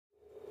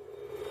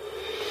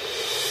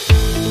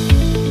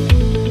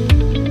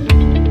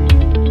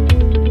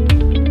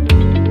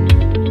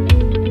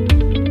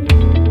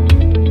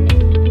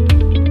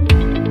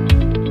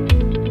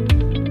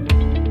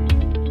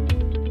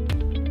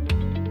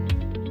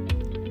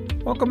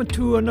Welcome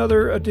to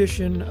another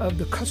edition of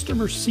the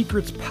Customer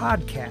Secrets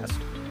Podcast.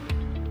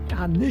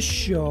 On this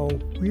show,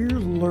 we're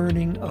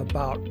learning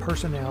about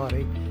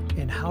personality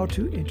and how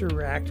to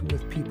interact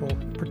with people,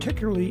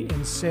 particularly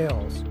in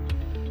sales.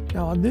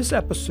 Now, on this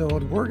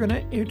episode, we're going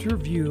to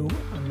interview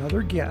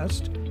another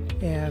guest,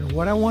 and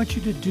what I want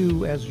you to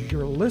do as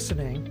you're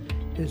listening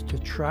is to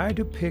try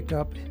to pick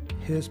up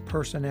his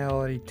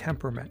personality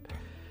temperament.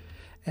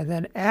 And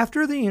then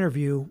after the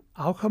interview,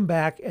 I'll come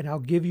back and I'll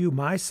give you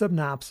my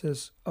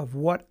synopsis of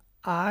what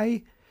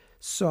I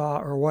saw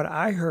or what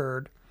I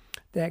heard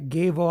that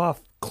gave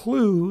off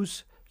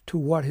clues to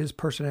what his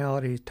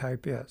personality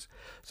type is.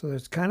 So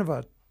there's kind of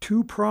a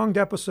two-pronged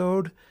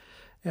episode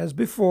as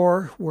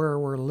before, where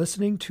we're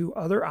listening to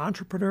other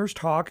entrepreneurs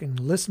talk and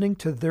listening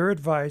to their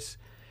advice,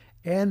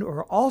 and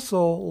we're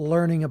also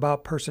learning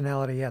about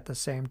personality at the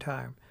same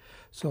time.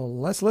 So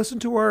let's listen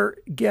to our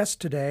guest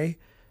today,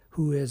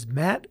 who is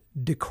Matt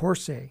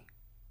Decoursey.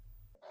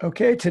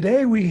 Okay,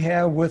 today we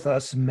have with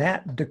us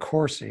Matt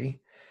Decoursey.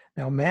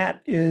 Now,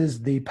 Matt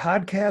is the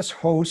podcast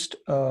host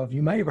of,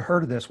 you might have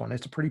heard of this one.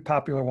 It's a pretty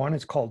popular one.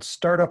 It's called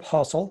Startup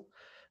Hustle.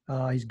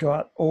 He's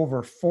got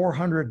over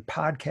 400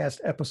 podcast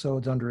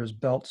episodes under his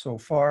belt so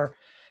far.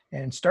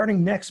 And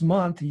starting next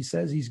month, he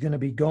says he's going to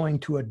be going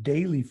to a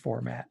daily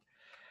format.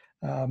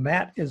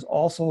 Matt is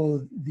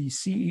also the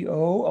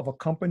CEO of a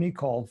company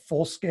called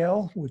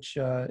Fullscale, which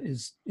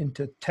is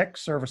into tech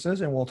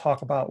services, and we'll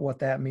talk about what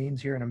that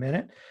means here in a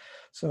minute.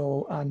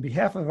 So on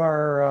behalf of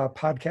our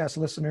podcast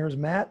listeners,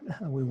 Matt,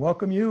 we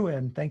welcome you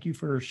and thank you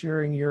for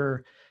sharing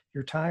your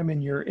time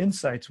and your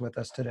insights with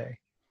us today.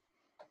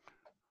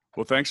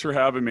 Well, thanks for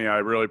having me. I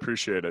really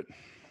appreciate it.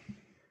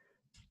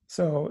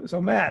 So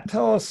Matt,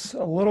 tell us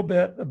a little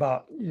bit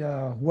about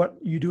what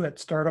you do at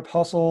Startup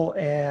Hustle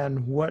and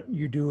what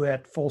you do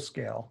at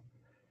Fullscale.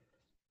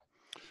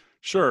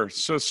 Sure.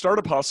 So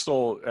Startup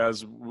Hustle,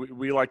 as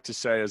we like to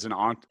say, is a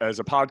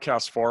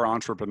podcast for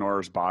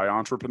entrepreneurs by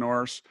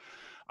entrepreneurs.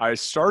 I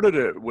started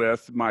it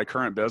with my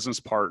current business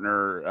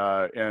partner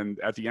and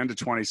at the end of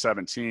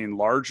 2017,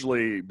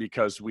 largely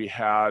because we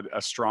had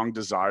a strong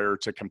desire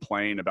to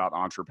complain about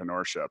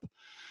entrepreneurship.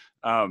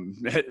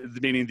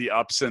 Meaning the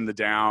ups and the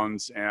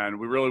downs. And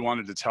we really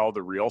wanted to tell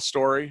the real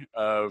story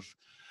of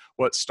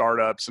what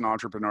startups and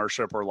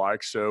entrepreneurship are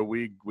like. So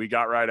we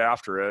got right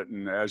after it.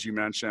 And as you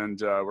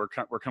mentioned,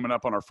 we're coming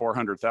up on our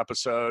 400th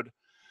episode.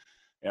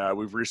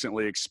 We've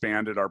recently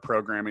expanded our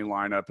programming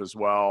lineup as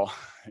well,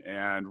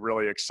 and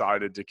really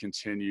excited to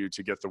continue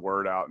to get the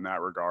word out in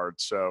that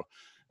regard. So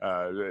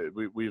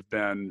we've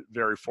been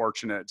very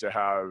fortunate to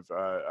have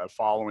a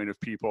following of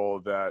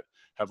people that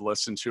have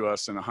listened to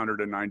us in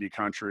 190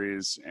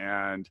 countries,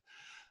 and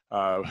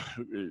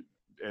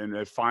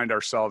find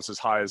ourselves as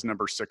high as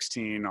number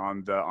 16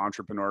 on the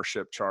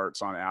entrepreneurship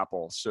charts on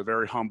Apple. So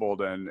very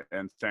humbled and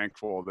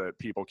thankful that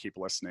people keep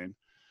listening.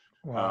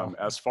 Wow.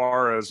 As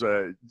far as,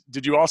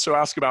 did you also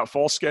ask about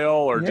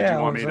Fullscale, or did you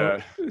want me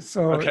to?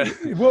 So okay.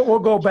 we'll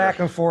go back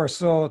and forth.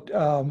 So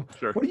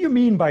Sure. What do you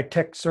mean by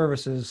tech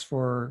services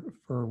for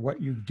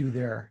what you do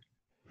there?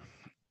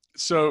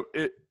 So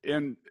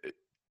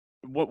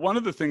one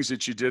of the things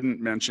that you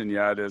didn't mention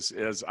yet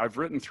is I've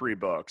written 3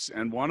 books,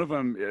 and one of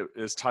them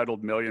is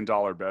titled $1 Million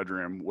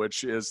Bedroom,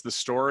 which is the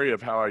story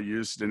of how I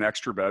used an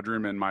extra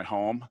bedroom in my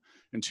home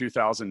in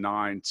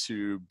 2009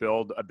 to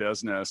build a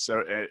business.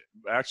 So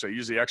actually I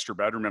used the extra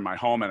bedroom in my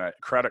home and a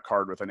credit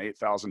card with an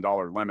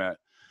 $8,000 limit,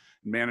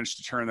 managed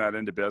to turn that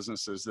into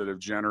businesses that have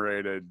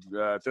generated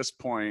at this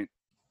point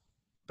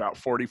about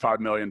 $45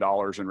 million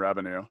in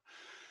revenue.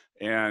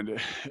 And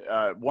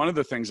one of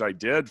the things I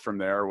did from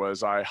there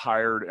was I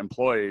hired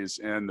employees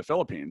in the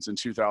Philippines in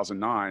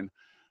 2009.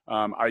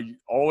 I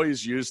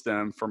always used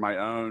them for my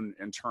own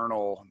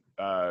internal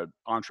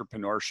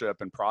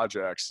entrepreneurship and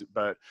projects.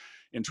 But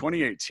in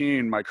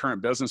 2018, my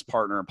current business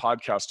partner and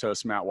podcast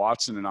host, Matt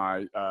Watson, and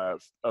I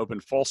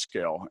opened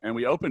Fullscale. And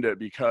we opened it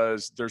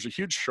because there's a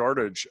huge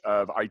shortage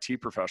of IT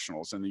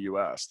professionals in the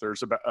US.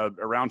 There's about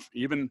around,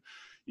 even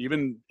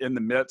in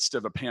the midst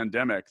of a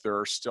pandemic, there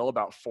are still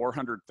about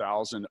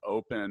 400,000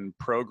 open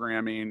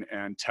programming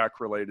and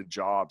tech-related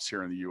jobs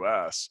here in the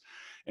US.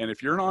 And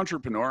if you're an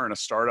entrepreneur and a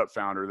startup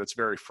founder, that's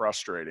very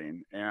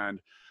frustrating.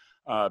 And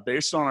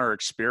based on our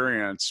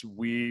experience,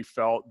 we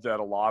felt that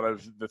a lot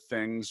of the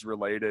things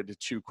related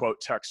to,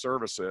 quote, tech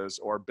services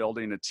or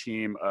building a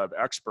team of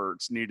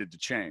experts needed to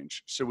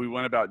change. So we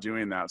went about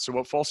doing that. So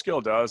what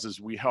Fullscale does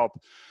is we help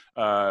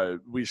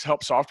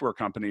software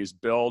companies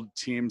build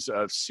teams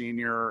of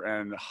senior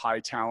and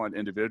high talent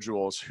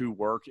individuals who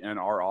work in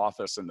our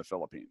office in the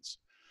Philippines.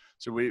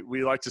 So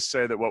we like to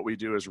say that what we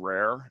do is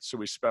rare. So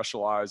we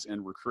specialize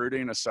in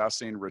recruiting,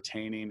 assessing,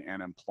 retaining,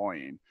 and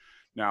employing.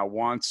 Now,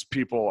 once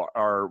people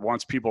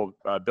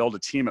build a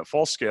team at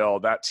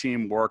Fullscale, that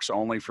team works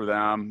only for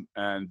them,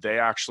 and they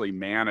actually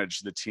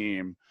manage the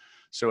team.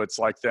 So it's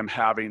like them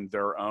having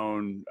their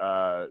own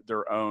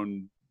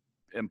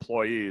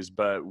employees,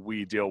 but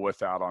we deal with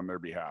that on their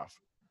behalf.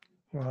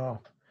 Wow.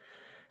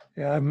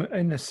 Yeah, I'm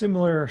in a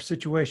similar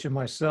situation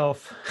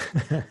myself,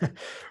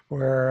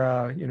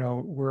 where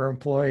we're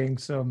employing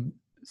some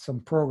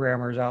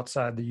programmers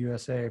outside the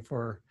USA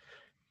for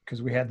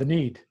because we had the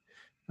need.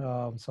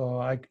 So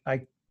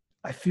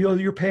I feel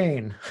your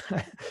pain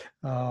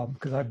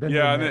because I've been in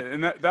Yeah,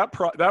 and, that.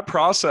 and that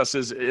process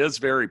is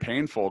very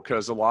painful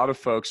because a lot of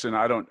folks, and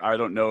I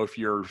don't know if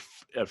you're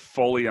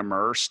fully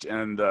immersed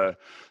in the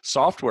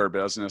software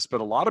business, but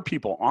a lot of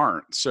people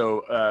aren't.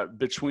 So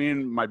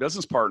between my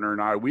business partner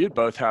and I, we had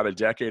both had a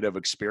decade of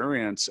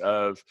experience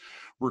of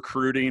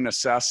recruiting,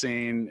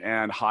 assessing,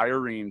 and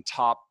hiring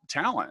top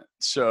talent.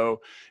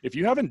 So if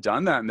you haven't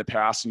done that in the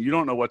past and you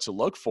don't know what to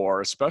look for,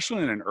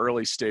 especially in an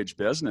early stage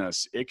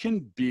business, it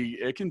can be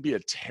a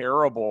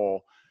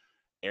terrible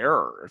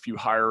error if you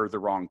hire the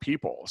wrong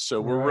people.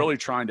 So we're Right. really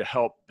trying to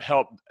help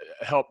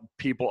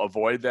people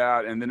avoid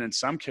that. And then in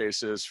some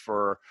cases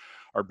for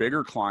our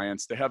bigger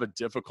clients, they have a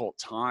difficult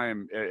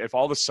time if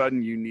all of a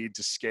sudden you need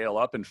to scale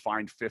up and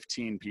find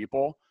 15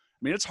 people. I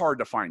mean, it's hard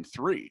to find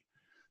 3.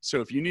 So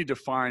if you need to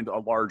find a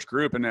large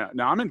group, and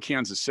now I'm in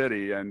Kansas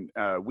City, and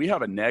we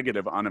have a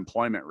negative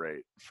unemployment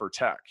rate for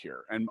tech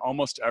here, and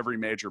almost every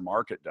major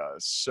market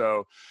does.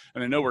 So,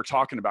 and I know we're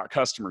talking about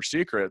customer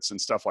secrets and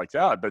stuff like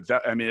that, but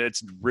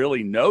it's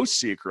really no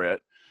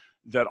secret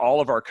that all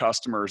of our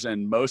customers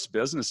and most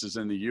businesses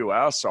in the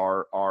U.S.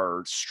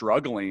 are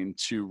struggling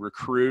to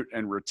recruit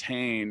and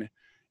retain,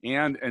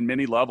 and in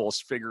many levels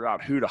figure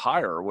out who to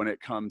hire when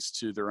it comes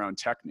to their own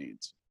tech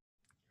needs.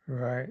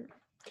 Right.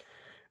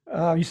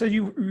 You said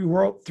you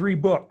wrote 3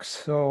 books.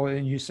 So,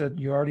 and you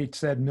already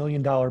said $1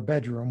 Million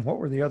Bedroom. What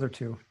were the other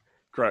 2?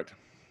 Correct.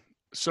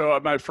 So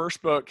my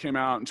first book came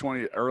out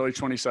in early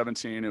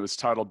 2017. It was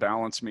titled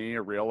Balance Me,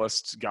 A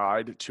Realist's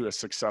Guide to a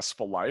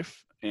Successful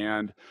Life.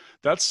 And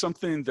that's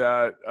something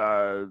that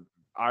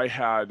I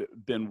had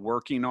been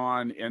working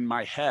on in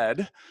my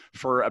head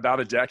for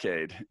about a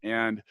decade.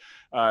 And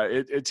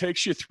it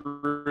takes you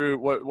through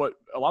what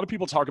a lot of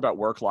people talk about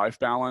work-life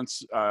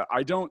balance.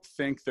 I don't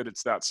think that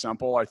it's that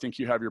simple. I think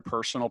you have your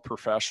personal,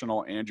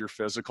 professional, and your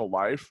physical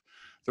life.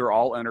 They're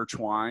all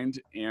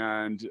intertwined.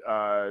 And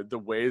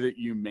the way that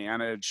you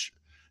manage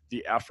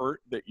the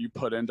effort that you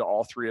put into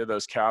all 3 of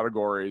those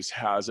categories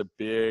has a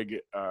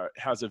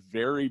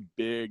very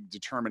big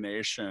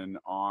determination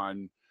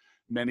on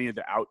many of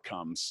the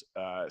outcomes.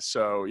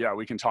 So yeah,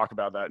 we can talk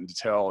about that in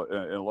detail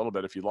in a little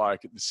bit if you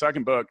like. The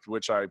second book,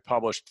 which I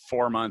published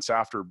 4 months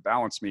after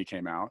Balance Me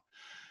came out,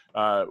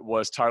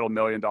 was titled $1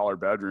 Million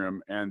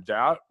Bedroom. And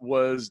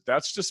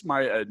that's just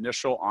my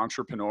initial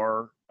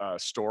entrepreneur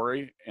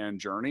story and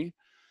journey.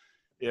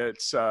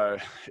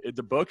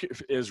 The book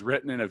is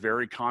written in a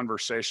very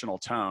conversational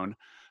tone,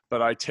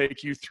 but I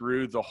take you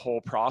through the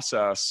whole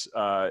process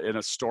in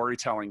a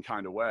storytelling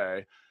kind of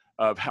way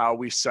of how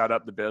we set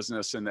up the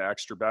business in the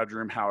extra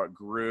bedroom, how it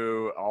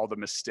grew, all the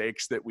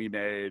mistakes that we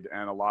made,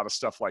 and a lot of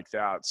stuff like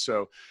that.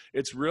 So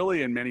it's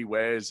really in many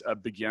ways a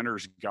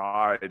beginner's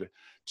guide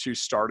to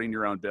starting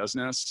your own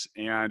business.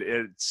 And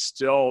it's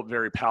still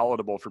very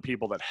palatable for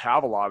people that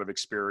have a lot of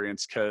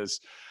experience because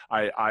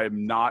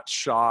I'm not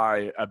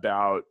shy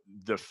about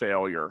the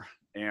failure.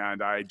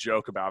 And I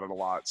joke about it a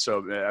lot.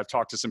 So I've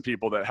talked to some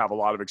people that have a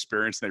lot of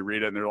experience and they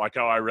read it and they're like,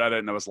 oh, I read it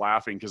and I was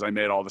laughing because I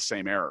made all the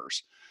same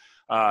errors.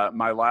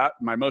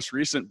 My most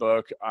recent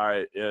book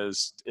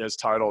is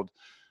titled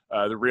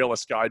The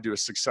Realist Guide to a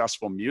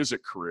Successful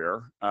Music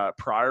Career.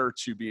 Prior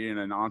to being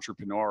an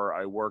entrepreneur,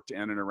 I worked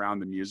in and around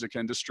the music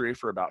industry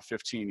for about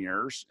 15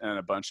 years in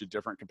a bunch of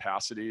different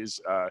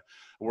capacities. I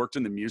worked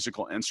in the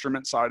musical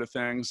instrument side of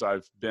things.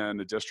 I've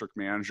been a district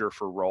manager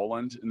for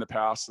Roland in the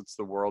past. It's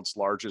the world's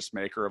largest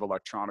maker of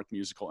electronic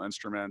musical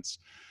instruments.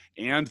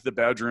 And the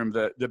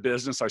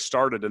business I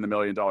started in the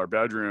 $1 Million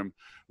Bedroom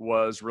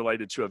was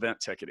related to event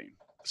ticketing.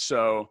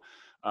 So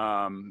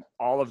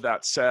all of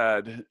that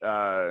said,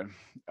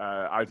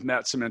 I've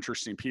met some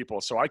interesting people.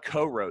 So I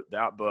co-wrote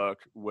that book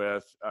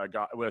with a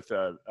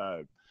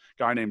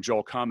guy named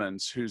Joel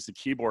Cummins, who's the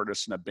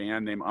keyboardist in a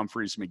band named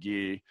Humphreys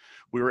McGee.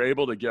 We were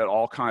able to get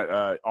all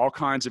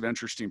kinds of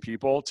interesting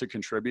people to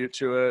contribute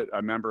to it.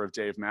 A member of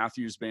Dave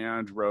Matthews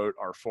Band wrote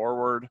our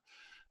foreword.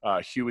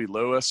 Huey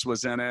Lewis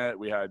was in it.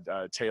 We had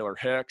Taylor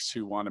Hicks,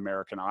 who won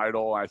American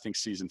Idol, I think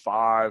season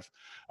 5.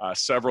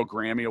 Several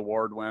Grammy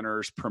Award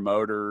winners,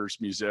 promoters,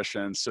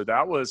 musicians. So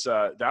that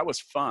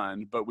was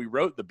fun. But we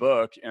wrote the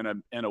book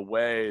in a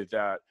way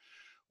that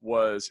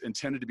was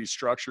intended to be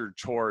structured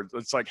toward.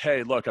 It's like,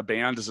 hey, look, a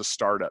band is a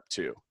startup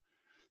too.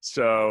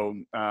 So,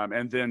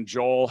 and then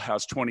Joel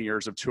has 20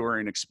 years of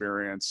touring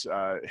experience.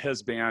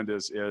 His band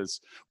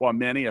is while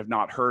many have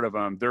not heard of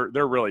them,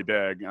 they're really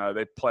big.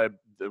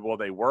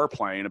 They were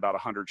playing about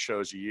 100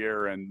 shows a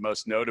year, and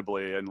most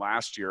notably, in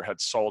last year,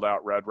 had sold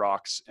out Red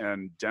Rocks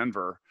in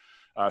Denver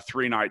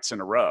 3 nights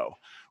in a row,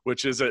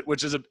 which is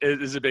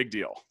a big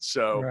deal.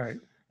 So,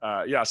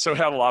 Right. so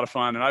had a lot of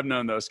fun, and I've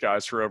known those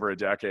guys for over a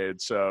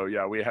decade. So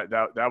yeah, we had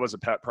that was a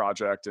pet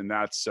project, and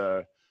that's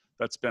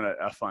been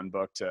a fun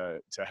book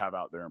to have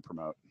out there and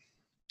promote.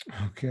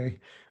 Okay.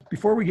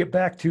 Before we get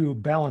back to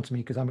Balance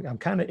Me, because I'm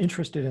kind of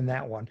interested in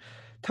that one.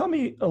 Tell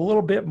me a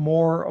little bit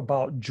more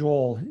about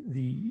Joel,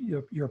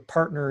 your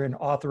partner in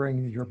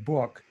authoring your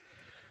book,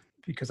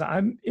 because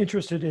I'm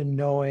interested in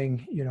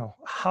knowing,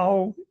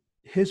 how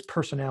his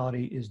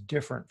personality is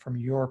different from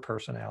your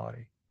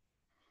personality.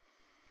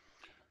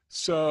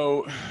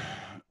 So,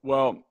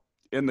 well,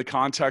 in the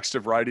context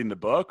of writing the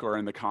book or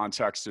in the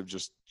context of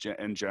just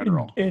in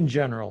general? In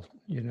general,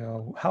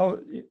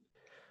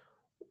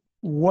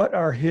 what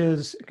are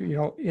his,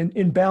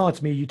 in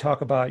Balance Me, you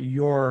talk about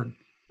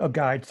a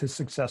guide to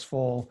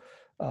successful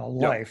Yep.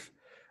 life.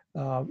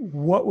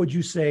 What would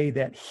you say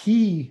that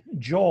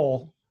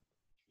Joel,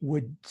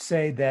 would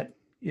say that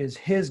is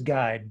his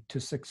guide to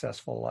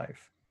successful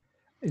life?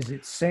 Is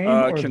it same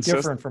or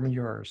different from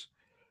yours?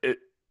 It,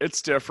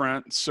 it's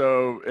different.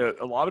 So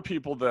a lot of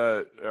people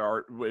that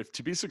are, if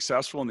to be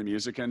successful in the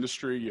music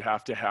industry, you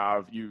have to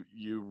have, you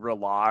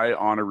rely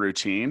on a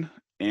routine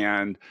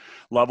and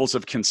levels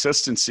of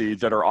consistency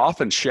that are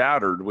often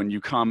shattered when you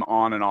come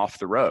on and off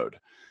the road.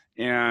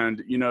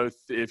 And,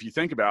 if you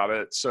think about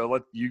it, so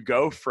you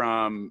go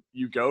from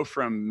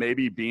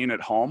maybe being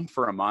at home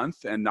for a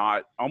month and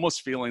not,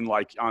 almost feeling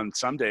like on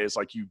some days,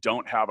 like you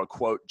don't have a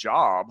quote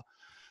job,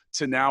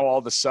 to now all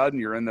of a sudden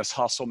you're in this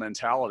hustle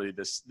mentality,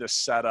 this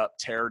setup,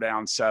 tear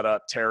down,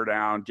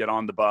 get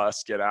on the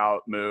bus, get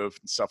out, move,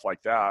 and stuff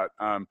like that.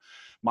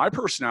 My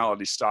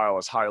personality style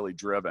is highly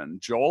driven.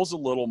 Joel's a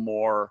little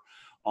more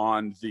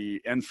on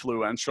the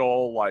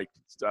influential, like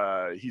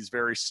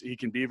he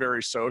can be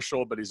very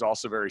social, but he's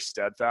also very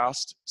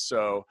steadfast.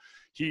 So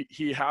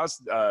he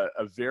has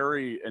a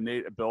very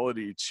innate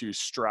ability to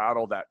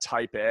straddle that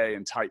type A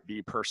and type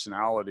B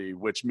personality,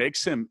 which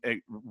makes him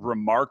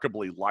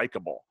remarkably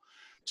likable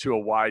to a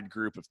wide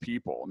group of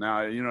people.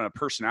 Now, a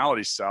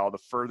personality style, the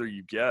further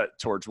you get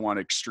towards one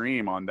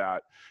extreme on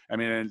that, I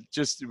mean,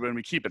 just when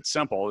we keep it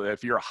simple,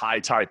 if you're a high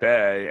type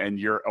A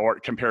or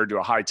compared to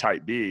a high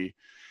type B,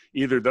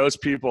 either those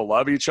people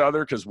love each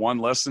other because one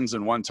listens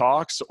and one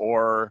talks,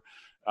 or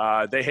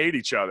they hate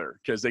each other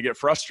because they get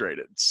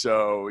frustrated.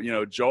 So,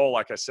 Joel,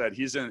 like I said,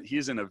 he's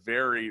in a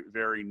very,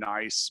 very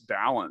nice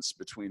balance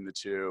between the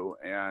two.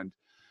 And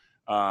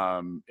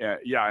and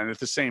at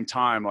the same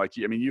time,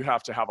 you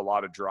have to have a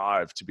lot of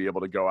drive to be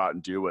able to go out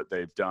and do what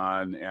they've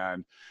done.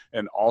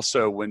 And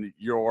also when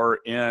you're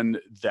in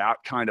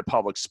that kind of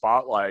public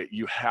spotlight,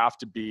 you have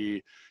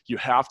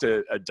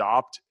to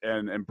adopt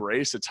and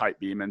embrace a type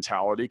B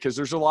mentality, because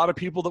there's a lot of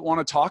people that want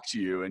to talk to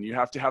you, and you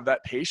have to have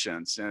that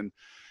patience. And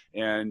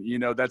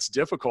that's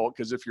difficult,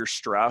 because if you're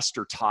stressed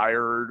or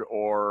tired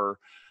or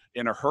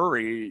in a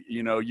hurry,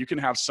 you can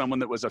have someone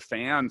that was a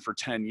fan for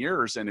 10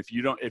 years. And if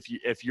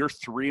your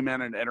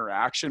 3-minute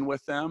interaction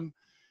with them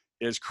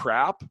is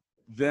crap,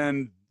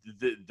 then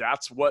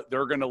that's what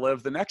they're going to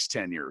live the next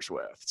 10 years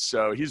with.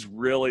 So he's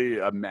really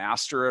a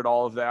master at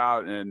all of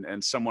that,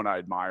 and someone I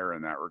admire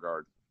in that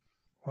regard.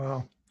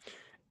 Wow.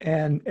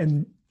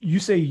 And you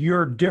say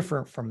you're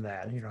different from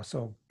that,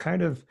 so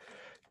kind of,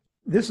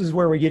 this is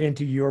where we get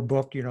into your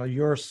book,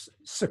 your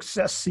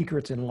success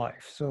secrets in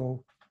life.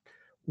 So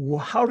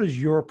how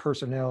does your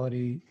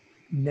personality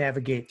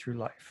navigate through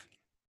life?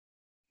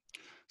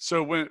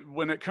 So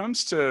when it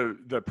comes to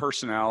the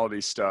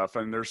personality stuff,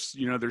 and there's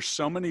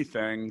so many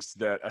things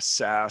that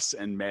assess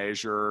and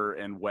measure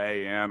and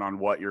weigh in on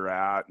what you're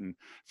at. And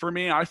for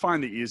me, I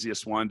find the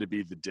easiest one to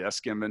be the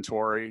DISC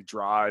inventory: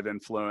 drive,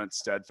 influence,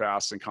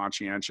 steadfast, and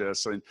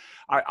conscientious. And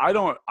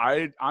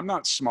I'm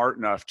not smart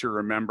enough to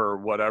remember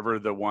whatever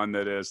the one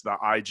that is, the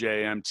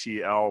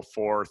IJMTL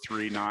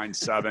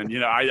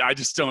 4397.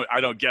 I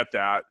don't get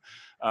that.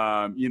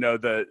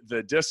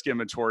 The DISC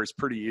inventory is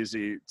pretty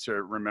easy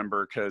to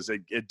remember, because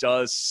it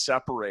does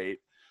separate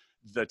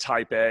the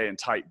type A and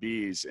type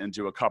Bs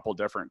into a couple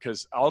different,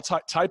 because all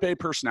type A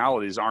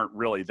personalities aren't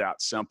really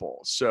that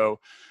simple. So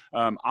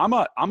I'm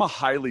a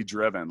highly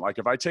driven, like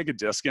if I take a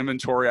DISC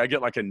inventory, I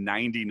get like a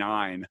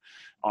 99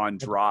 on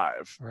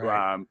drive.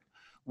 Right.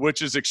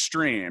 Which is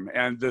extreme.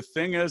 And the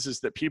thing is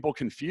that people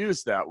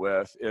confuse that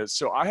with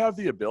so I have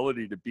the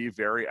ability to be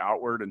very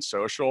outward and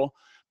social,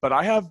 but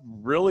I have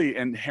really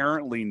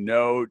inherently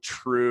no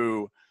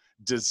true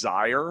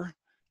desire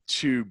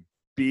to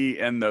be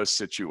in those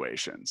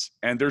situations.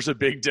 And there's a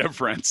big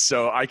difference.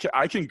 So I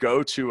can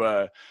go to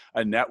a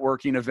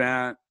networking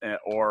event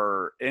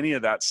or any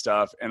of that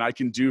stuff, and I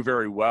can do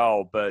very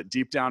well, but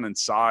deep down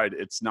inside,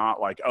 it's not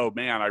like, oh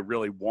man, I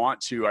really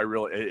want to,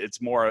 it's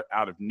more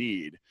out of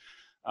need.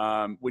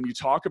 When you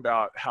talk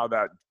about how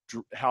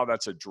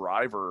that's a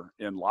driver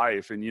in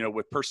life, and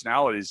with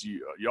personalities,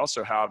 you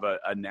also have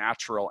a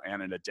natural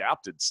and an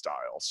adapted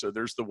style. So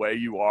there's the way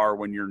you are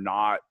when you're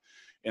not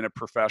in a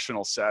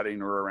professional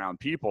setting or around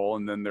people,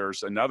 and then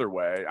there's another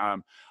way.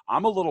 I'm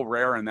a little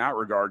rare in that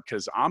regard,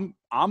 because I'm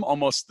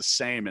almost the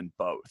same in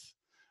both.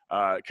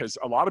 Because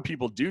a lot of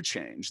people do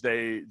change.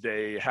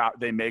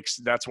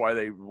 That's why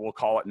they will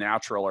call it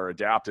natural or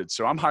adapted.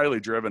 So I'm highly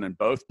driven in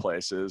both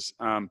places.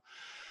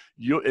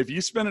 If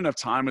you spend enough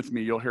time with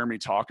me, you'll hear me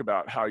talk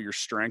about how your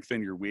strength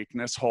and your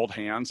weakness hold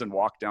hands and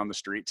walk down the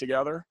street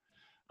together.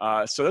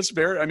 So that's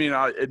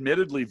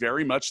admittedly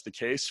very much the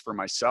case for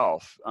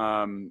myself.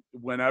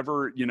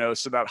 Whenever,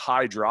 so that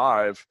high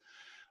drive,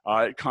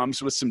 it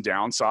comes with some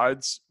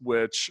downsides,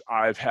 which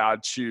I've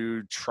had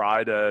to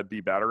try to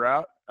be better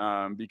at,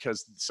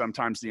 because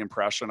sometimes the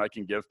impression I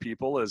can give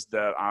people is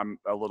that I'm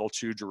a little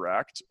too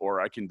direct,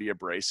 or I can be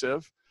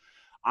abrasive.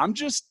 I'm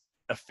just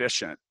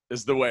efficient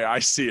is the way I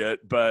see it.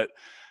 But,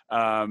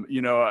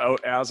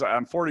 as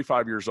I'm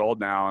 45 years old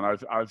now, and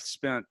I've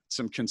spent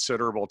some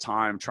considerable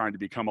time trying to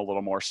become a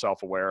little more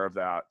self-aware of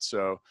that.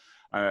 So,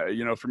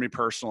 for me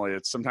personally,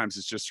 sometimes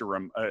it's just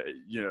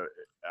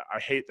I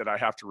hate that I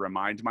have to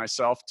remind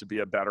myself to be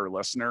a better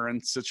listener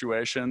in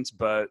situations,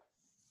 but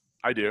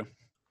I do.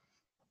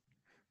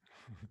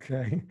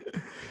 Okay.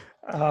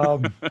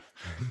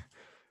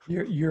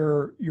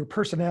 Your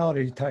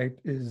personality type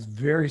is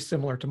very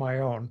similar to my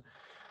own.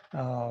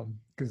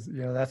 Because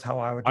that's how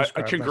I would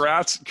describe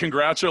it.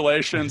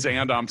 Congratulations,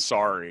 and I'm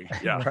sorry.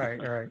 Yeah.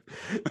 Right.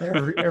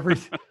 Every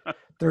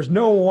there's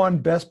no one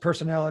best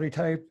personality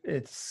type.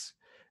 It's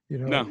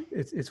No.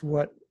 it's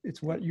what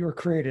you're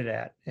created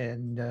at,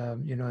 and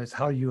it's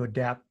how you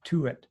adapt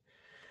to it,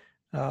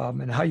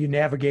 and how you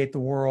navigate the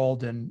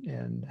world,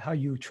 and how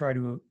you try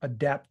to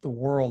adapt the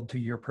world to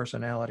your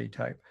personality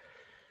type.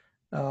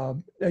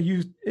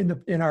 You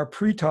in our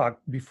pre-talk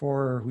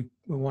before we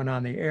went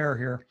on the air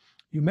here,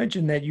 you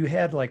mentioned that you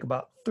had like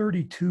about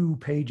 32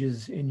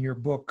 pages in your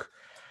book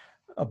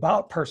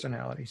about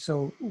personality.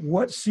 So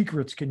what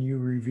secrets can you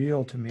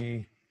reveal to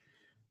me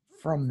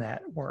from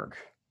that work?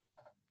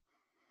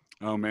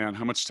 Oh man,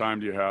 how much time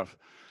do you have?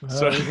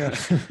 So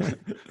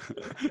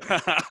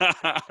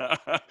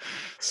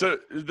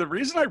the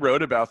reason I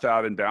wrote about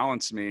that in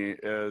Balance Me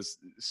is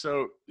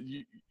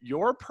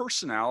your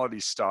personality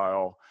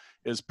style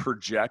is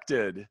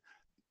projected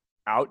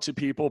out to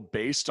people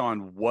based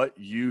on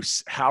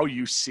how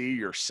you see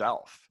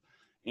yourself.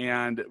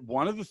 And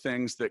one of the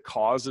things that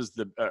causes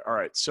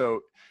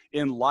so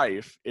in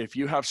life, if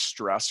you have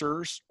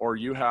stressors or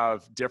you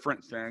have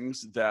different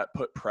things that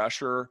put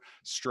pressure,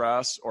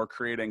 stress, or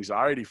create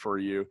anxiety for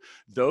you,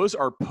 those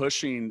are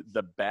pushing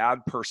the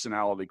bad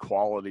personality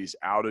qualities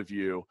out of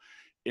you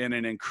in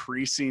an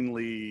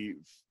increasingly,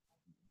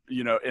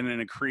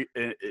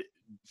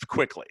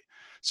 quickly.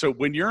 So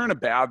when you're in a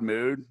bad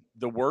mood,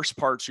 the worst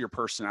parts of your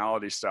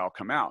personality style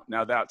come out.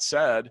 Now, that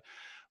said,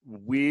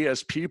 we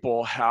as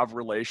people have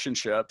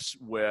relationships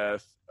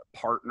with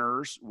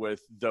partners,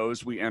 with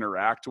those we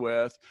interact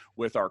with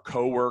our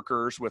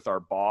coworkers, with our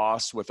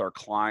boss, with our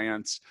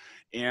clients.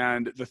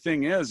 And the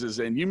thing is,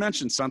 and you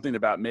mentioned something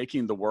about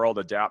making the world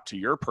adapt to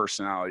your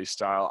personality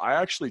style. I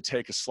actually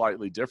take a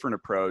slightly different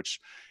approach,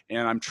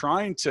 and I'm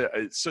trying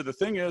to, so the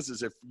thing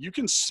is if you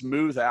can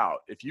smooth out,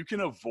 if you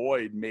can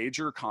avoid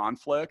major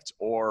conflict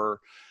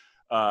or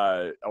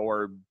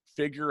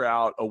figure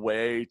out a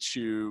way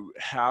to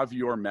have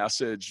your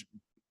message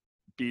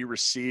be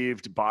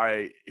received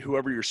by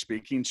whoever you're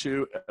speaking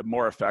to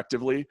more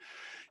effectively,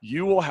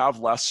 you will have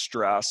less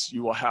stress,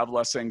 you will have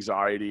less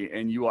anxiety,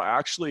 and you will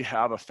actually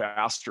have a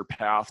faster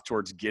path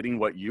towards getting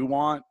what you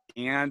want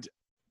and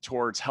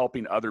towards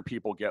helping other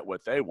people get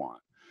what they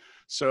want.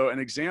 So an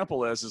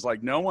example is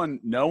like no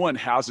one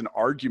has an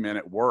argument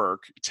at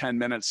work 10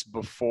 minutes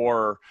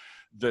before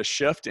the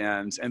shift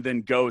ends and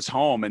then goes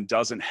home and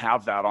doesn't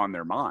have that on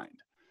their mind.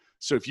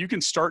 So if you can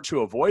start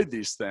to avoid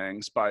these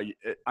things by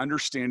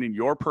understanding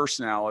your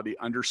personality,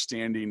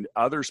 understanding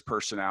others'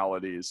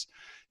 personalities,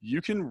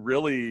 you can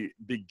really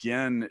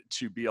begin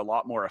to be a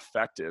lot more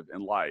effective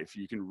in life.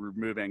 You can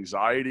remove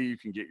anxiety, you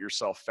can get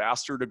yourself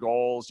faster to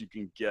goals, you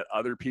can get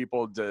other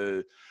people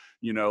to,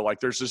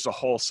 there's just a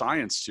whole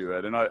science to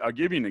it. And I'll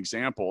give you an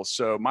example.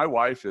 So my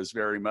wife is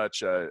very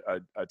much a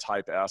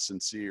type S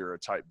and C or a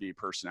type B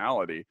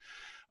personality.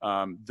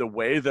 The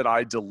way that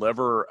I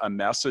deliver a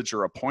message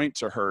or a point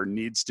to her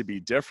needs to be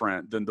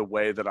different than the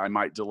way that I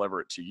might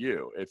deliver it to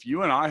you. If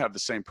you and I have the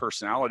same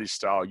personality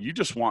style, you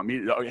just want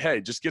me to,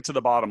 hey, just get to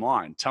the bottom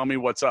line. Tell me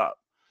what's up.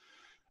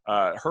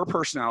 Her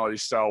personality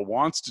style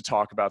wants to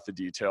talk about the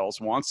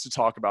details, wants to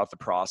talk about the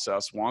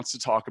process, wants to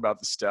talk about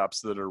the steps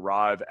that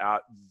arrive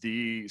at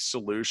the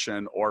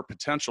solution or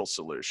potential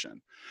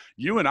solution.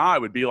 You and I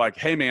would be like,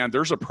 hey man,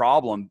 there's a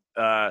problem.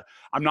 I'm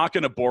not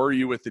going to bore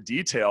you with the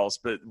details,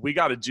 but we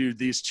got to do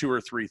these 2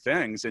 or 3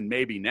 things and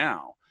maybe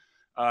now.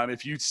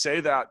 If you say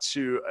that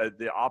to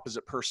the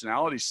opposite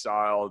personality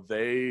style,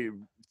 they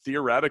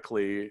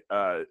theoretically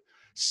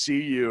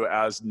see you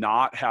as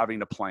not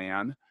having a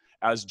plan,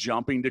 as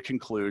jumping to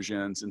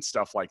conclusions and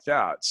stuff like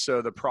that.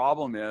 So the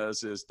problem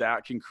is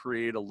that can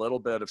create a little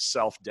bit of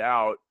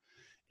self-doubt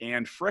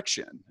and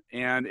friction.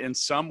 And in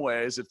some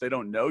ways, if they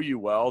don't know you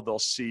well, they'll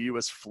see you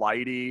as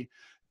flighty,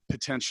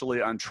 potentially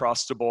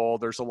untrustable.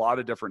 There's a lot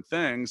of different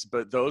things,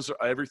 but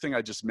everything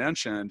I just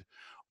mentioned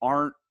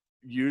aren't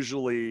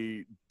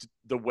usually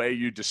the way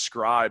you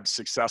describe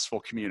successful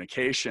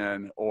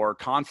communication or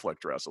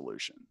conflict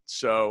resolution.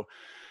 So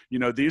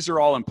these are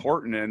all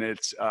important, and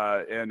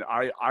and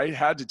I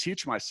had to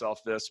teach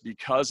myself this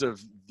because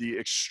of the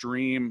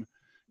extreme,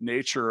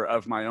 nature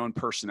of my own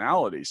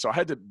personality. So I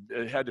had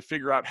to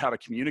figure out how to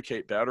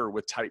communicate better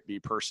with type B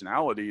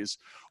personalities,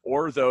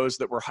 or those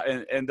that were,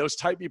 and those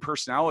type B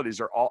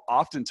personalities are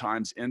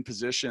oftentimes in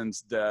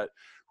positions that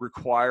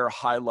require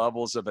high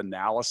levels of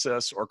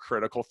analysis or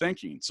critical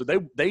thinking. So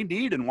they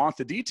need and want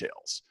the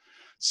details.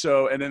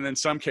 So, and then in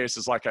some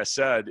cases, like I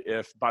said,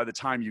 if by the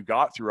time you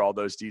got through all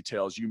those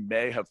details, you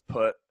may have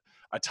put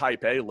a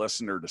type A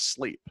listener to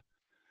sleep.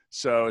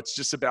 So it's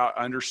just about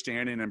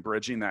understanding and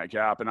bridging that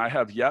gap. And I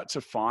have yet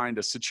to find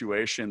a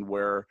situation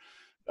where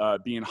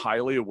being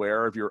highly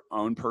aware of your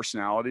own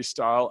personality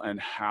style and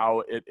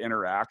how it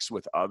interacts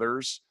with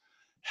others,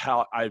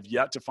 how I've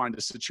yet to find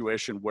a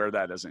situation where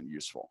that isn't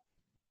useful.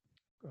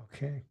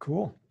 Okay,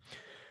 cool.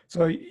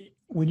 So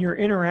when you're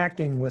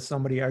interacting with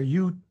somebody, are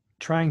you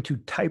trying to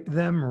type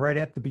them right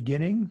at the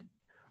beginning,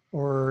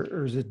 or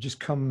does it just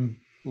come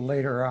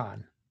later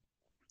on?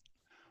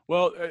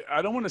 Well,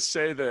 I don't want to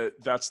say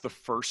that that's the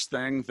first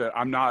thing. That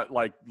I'm not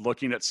like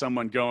looking at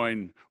someone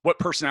going, what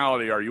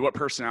personality are you? What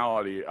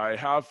personality? I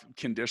have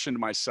conditioned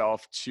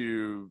myself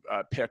to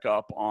pick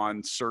up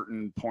on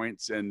certain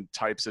points and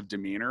types of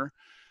demeanor.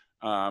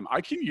 I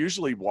can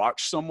usually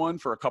watch someone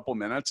for a couple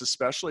minutes,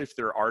 especially if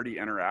they're already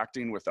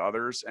interacting with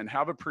others, and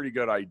have a pretty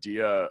good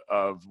idea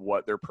of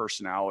what their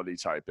personality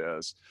type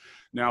is.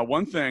 Now,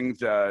 one thing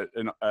that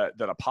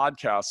that a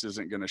podcast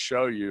isn't going to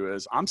show you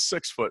is I'm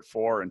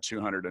 6'4" and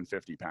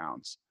 250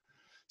 pounds.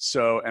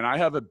 So, and I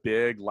have a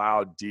big,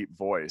 loud, deep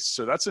voice.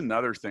 So that's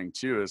another thing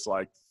too, is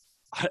like,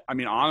 I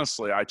mean,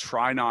 honestly, I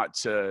try not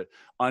to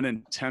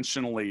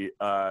unintentionally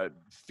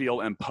feel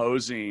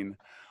imposing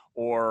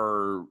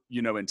or,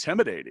 you know,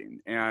 intimidating.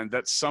 And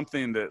that's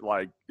something that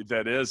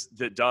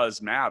that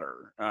does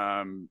matter.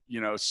 You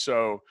know,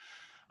 so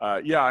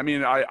yeah, I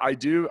mean, I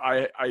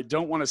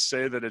don't want to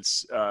say that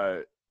it's,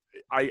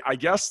 I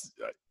guess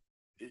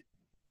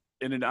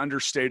in an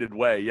understated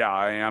way. Yeah,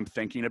 I am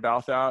thinking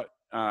about that.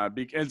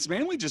 It's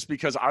mainly just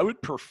because I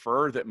would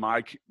prefer that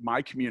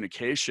my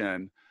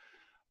communication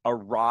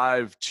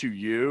arrive to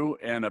you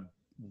in a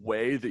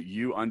way that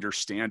you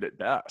understand it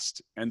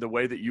best and the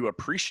way that you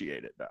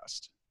appreciate it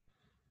best.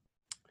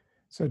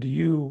 So do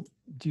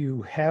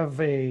you have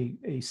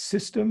a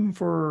system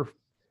for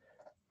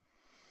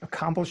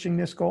accomplishing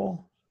this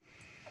goal?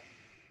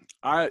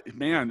 And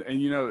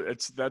you know,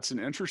 that's an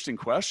interesting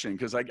question,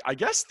 because I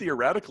guess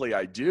theoretically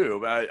I do,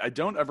 but I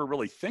don't ever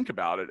really think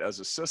about it as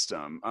a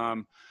system.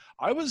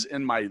 I was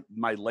in my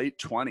late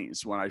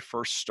 20s when I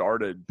first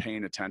started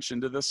paying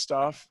attention to this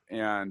stuff.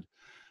 And,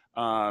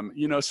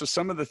 you know, so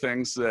some of the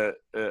things that,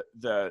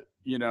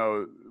 you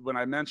know, when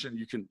I mentioned,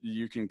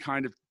 you can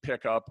kind of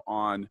pick up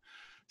on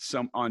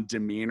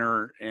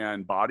demeanor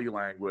and body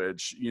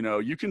language. You know,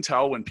 you can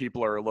tell when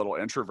people are a little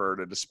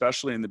introverted,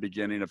 especially in the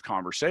beginning of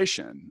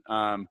conversation.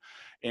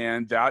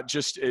 And that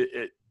just,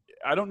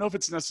 I don't know if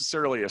it's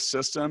necessarily a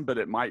system, but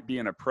it might be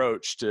an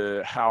approach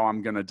to how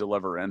I'm going to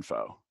deliver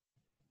info.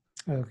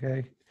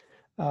 Okay.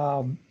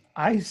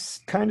 I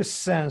kind of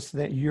sense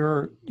that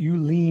you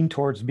lean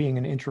towards being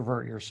an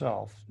introvert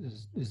yourself.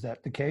 Is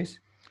that the case?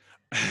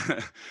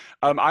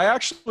 I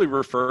actually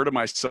refer to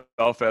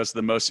myself as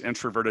the most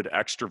introverted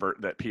extrovert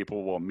that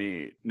people will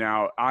meet.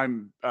 Now,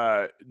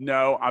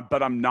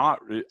 but I'm not.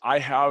 I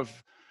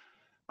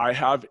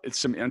have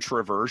some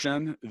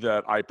introversion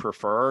that I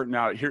prefer.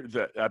 Now, here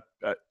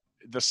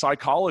the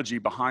psychology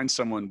behind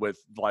someone with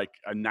like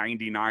a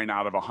 99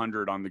 out of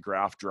 100 on the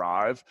graph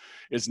drive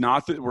is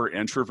not that we're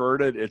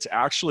introverted. It's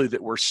actually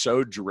that we're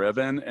so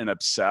driven and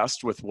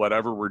obsessed with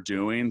whatever we're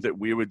doing that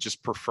we would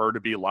just prefer to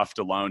be left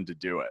alone to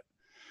do it.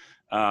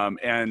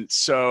 And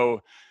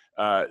so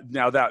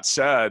now that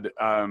said,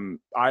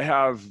 I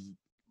have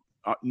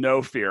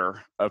no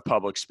fear of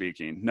public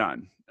speaking,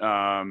 none.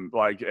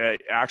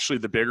 Actually,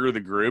 the bigger the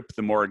group,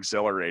 the more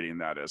exhilarating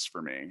that is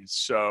for me.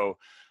 So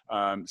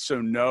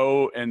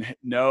no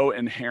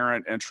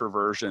inherent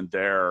introversion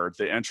there.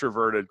 The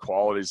introverted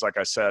qualities, like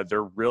I said,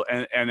 they're real.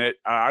 And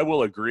I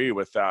will agree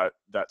with that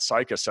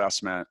psych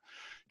assessment.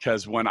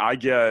 Because when I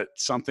get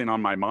something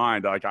on my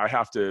mind, like I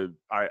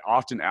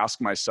often ask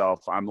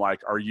myself, I'm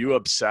like, are you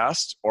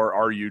obsessed or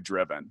are you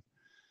driven?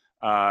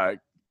 And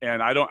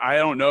I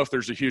don't know if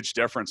there's a huge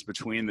difference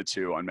between the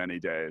two on many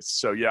days.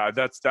 So yeah,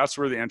 that's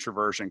where the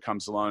introversion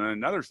comes along. And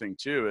another thing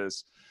too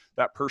is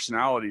that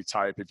personality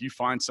type. If you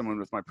find someone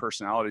with my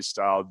personality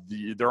style,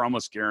 they're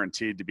almost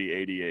guaranteed to be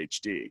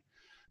ADHD.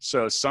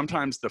 So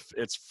sometimes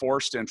it's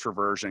forced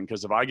introversion,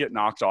 because if I get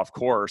knocked off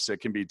course,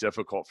 it can be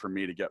difficult for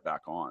me to get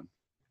back on.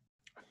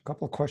 A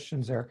couple of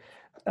questions there.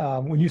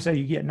 When you say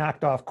you get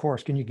knocked off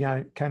course, can you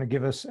kind of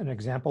give us an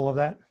example of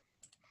that?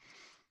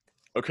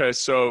 Okay,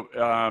 so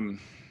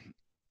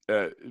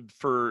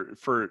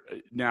for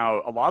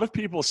now, a lot of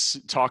people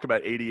talk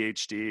about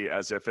ADHD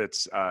as if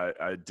it's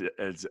a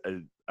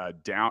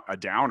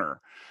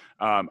downer.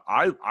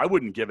 I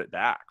wouldn't give it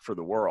back for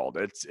the world.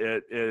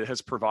 It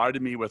has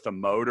provided me with a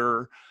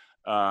motor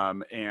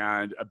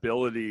and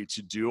ability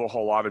to do a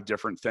whole lot of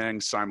different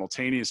things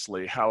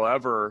simultaneously.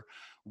 However,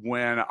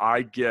 when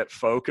I get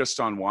focused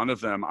on one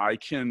of them, I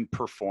can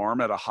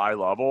perform at a high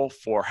level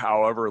for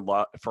however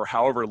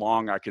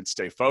long I can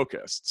stay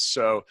focused.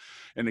 So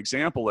an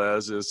example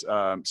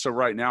so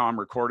right now I'm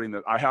recording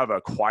that I have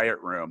a quiet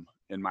room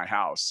in my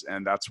house,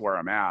 and that's where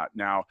I'm at.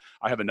 Now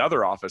I have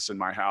another office in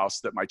my house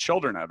that my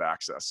children have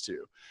access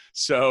to.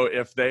 So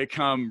if they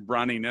come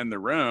running in the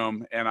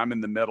room and I'm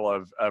in the middle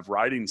of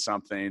writing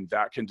something,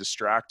 that can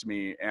distract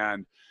me.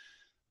 And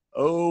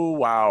oh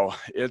wow,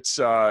 it's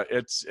a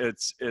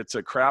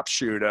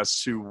crapshoot as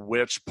to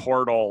which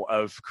portal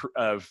of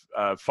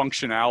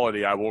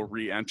functionality I will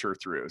re-enter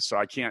through. So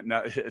I can't.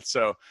 It's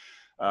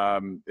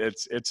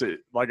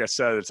like I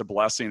said, it's a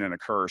blessing and a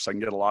curse. I can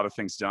get a lot of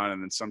things done,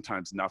 and then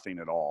sometimes nothing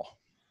at all.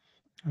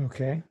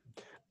 Okay.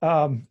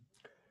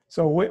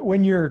 So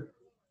when your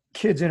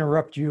kids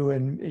interrupt you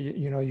and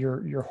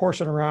you're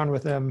horsing around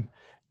with them,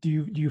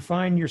 do you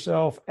find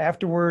yourself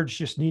afterwards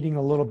just needing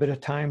a little bit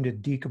of time to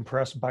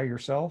decompress by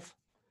yourself?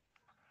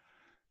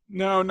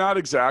 No, not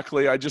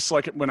exactly. I just,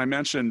 like when I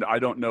mentioned, I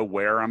don't know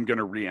where I'm going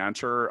to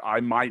re-enter. I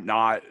might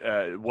not,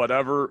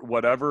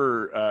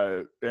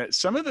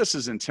 some of this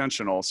is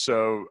intentional.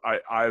 So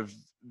I've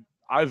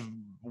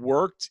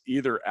worked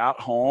either at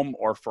home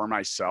or for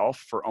myself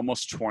for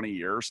almost 20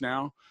 years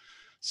now.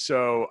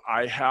 So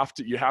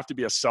you have to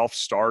be a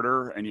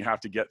self-starter and you have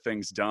to get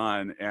things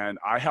done. And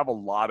I have a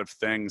lot of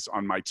things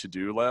on my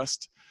to-do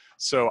list.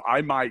 So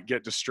I might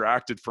get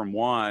distracted from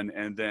one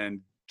and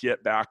then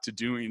get back to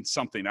doing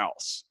something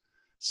else.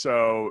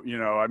 So,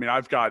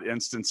 I've got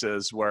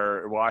instances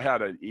where, I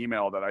had an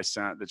email that I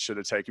sent that should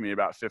have taken me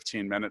about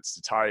 15 minutes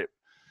to type.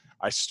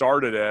 I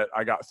started it,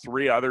 I got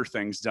 3 other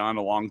things done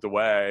along the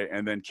way,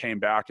 and then came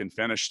back and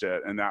finished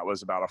it. And that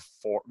was about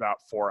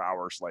 4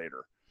 hours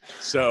later.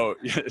 So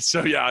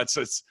yeah,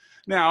 it's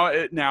now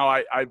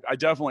I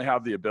definitely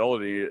have the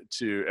ability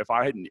to, if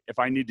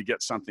I need to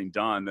get something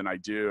done, then I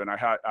do. And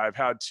I've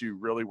had to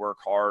really work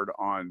hard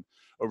on,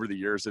 over the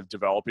years, of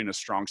developing a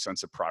strong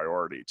sense of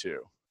priority too.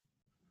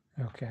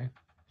 Okay.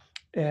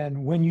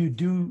 And when you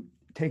do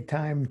take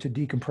time to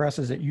decompress,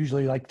 is it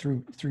usually like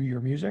through your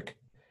music?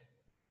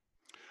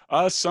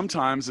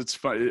 Sometimes it's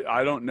fun.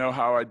 I don't know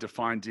how I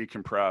define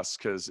decompress,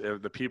 because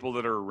the people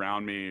that are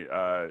around me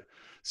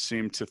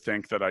seem to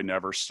think that I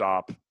never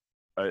stop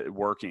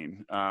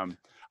working.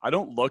 I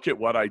don't look at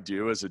what I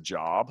do as a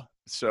job.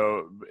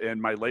 So in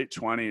my late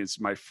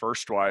 20s, my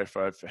first wife,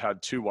 I've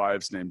had 2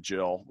 wives named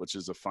Jill, which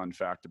is a fun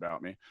fact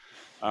about me.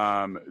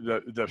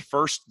 The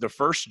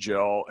first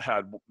Jill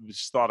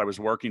just thought I was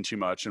working too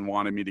much and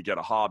wanted me to get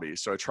a hobby.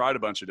 So I tried a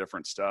bunch of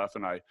different stuff,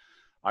 and I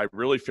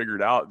really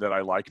figured out that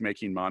I like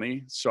making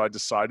money. So I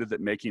decided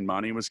that making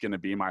money was going to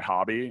be my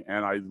hobby.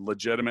 And I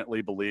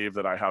legitimately believe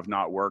that I have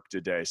not worked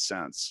a day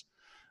since.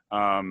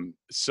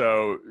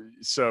 So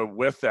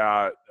with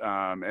that,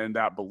 and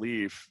that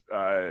belief,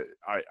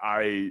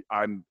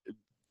 I'm,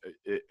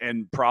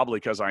 and probably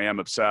because I am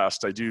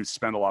obsessed, I do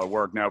spend a lot of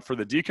work. Now for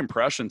the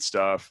decompression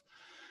stuff,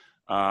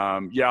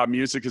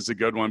 music is a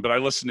good one, but I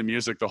listen to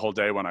music the whole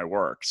day when I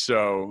work.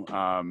 So,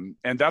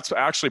 and that's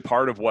actually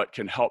part of what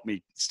can help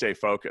me stay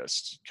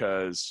focused,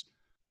 because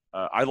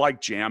I like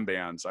jam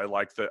bands. I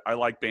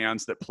like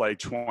bands that play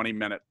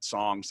 20-minute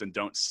songs and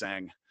don't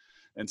sing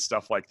and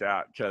stuff like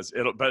that, because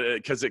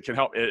it can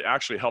help. It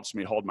actually helps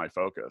me hold my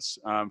focus.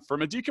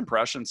 From a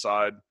decompression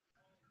side,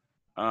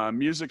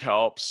 music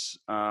helps.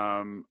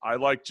 I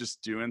like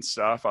just doing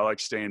stuff. I like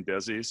staying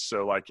busy.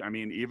 So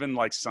even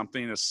like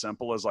something as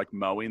simple as like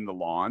mowing the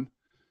lawn.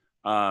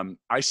 I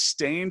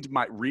restained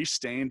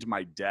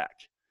my deck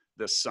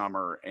this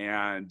summer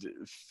and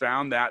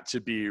found that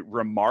to be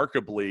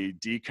remarkably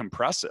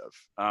decompressive.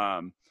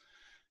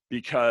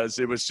 Because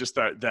it was just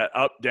that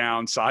up,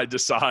 down, side to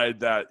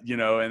side,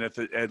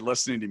 and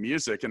listening to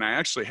music. And I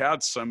actually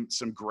had some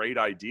great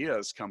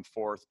ideas come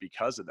forth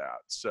because of that.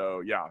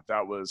 So yeah,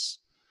 I'm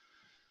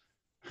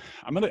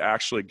going to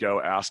actually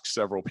go ask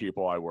several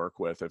people I work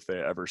with if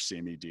they ever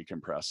see me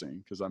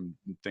decompressing, because I'm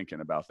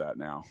thinking about that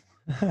now.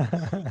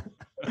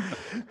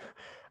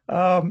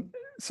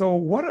 So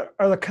what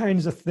are the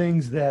kinds of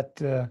things that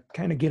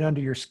kind of get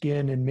under your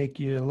skin and make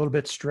you a little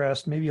bit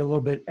stressed, maybe a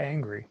little bit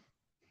angry?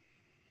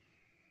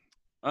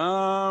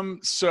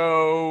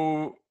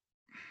 So,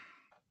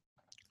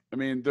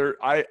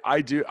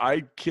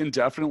 I can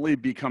definitely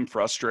become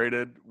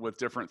frustrated with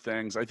different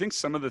things. I think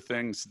some of the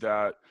things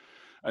that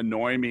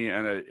annoy me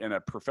in a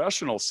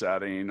professional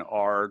setting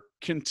are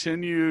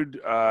continued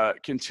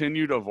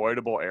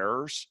avoidable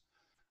errors.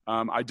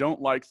 I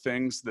don't like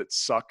things that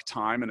suck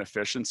time and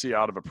efficiency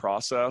out of a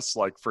process.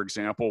 Like, for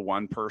example,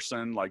 one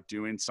person like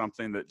doing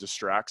something that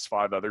distracts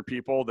 5 other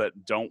people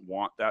that don't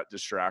want that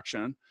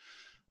distraction.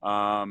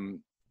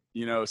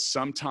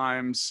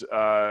 Sometimes,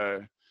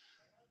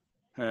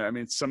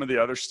 some of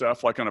the other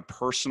stuff, like on a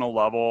personal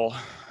level,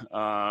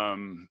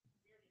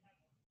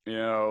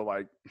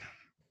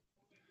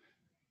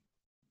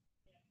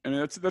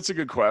 that's a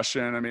good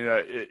question.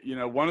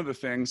 One of the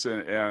things,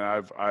 and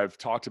I've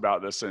talked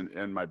about this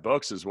in my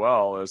books as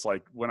well, is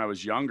like when I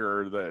was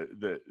younger,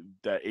 the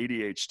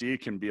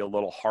ADHD can be a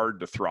little hard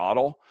to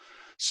throttle.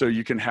 So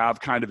you can have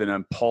kind of an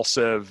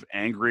impulsive,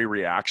 angry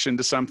reaction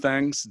to some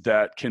things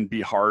that can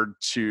be hard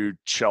to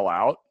chill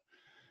out.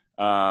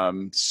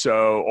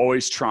 So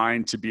always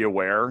trying to be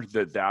aware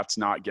that that's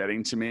not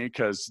getting to me,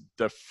 because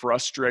the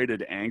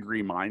frustrated,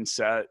 angry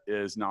mindset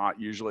is not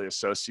usually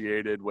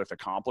associated with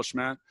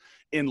accomplishment,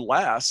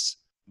 unless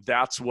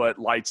that's what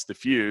lights the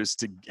fuse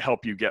to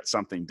help you get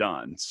something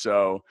done.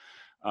 So,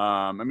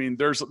 I mean,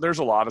 there's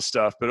a lot of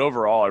stuff, but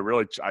overall,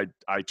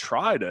 I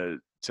try to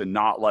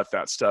not let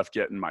that stuff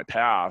get in my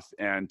path,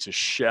 and to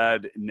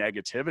shed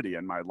negativity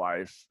in my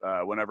life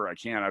whenever I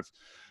can.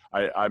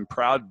 I'm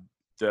proud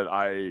that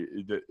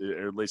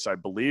or at least I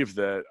believe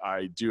that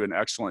I do an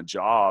excellent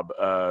job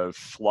of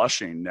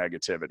flushing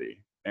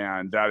negativity.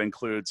 And that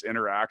includes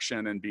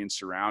interaction and being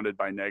surrounded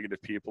by negative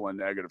people and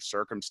negative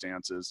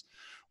circumstances.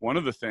 One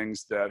of the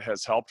things that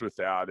has helped with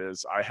that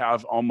is I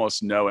have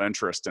almost no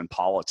interest in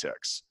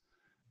politics.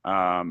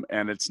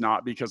 And it's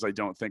not because I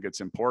don't think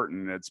it's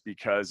important. It's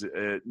because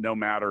no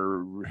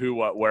matter who,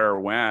 what, where, or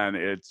when,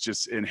 it's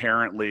just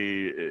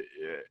inherently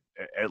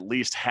at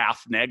least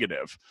half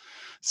negative.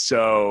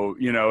 So,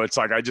 it's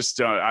like, I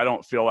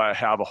don't feel I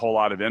have a whole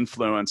lot of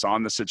influence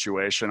on the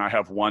situation. I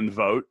have one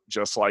vote,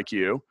 just like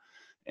you.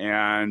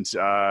 And,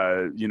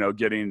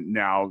 getting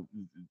now,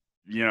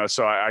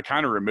 so I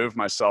kind of remove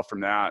myself from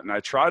that, and I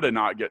try to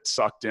not get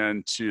sucked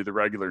into the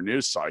regular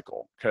news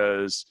cycle,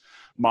 because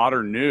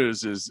modern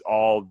news is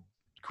all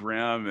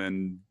grim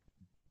and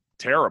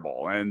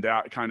terrible. And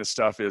that kind of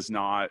stuff is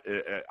not,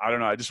 I don't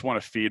know. I just want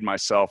to feed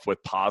myself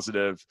with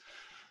positivity,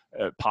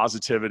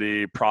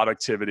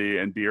 productivity,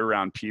 and be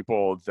around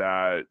people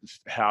that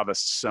have a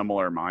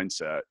similar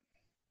mindset.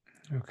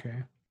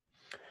 Okay.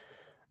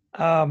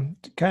 To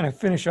kind of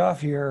finish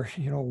off here,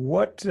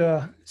 what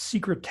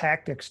secret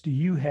tactics do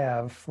you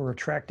have for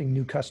attracting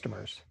new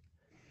customers?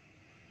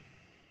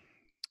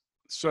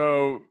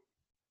 So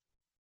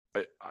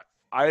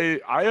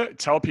I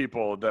tell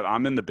people that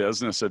I'm in the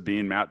business of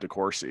being Matt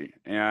Decoursey,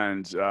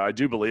 and I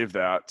do believe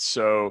that.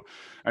 So,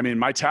 I mean,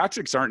 my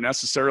tactics aren't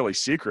necessarily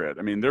secret.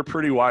 I mean, they're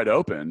pretty wide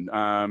open.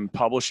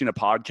 Publishing a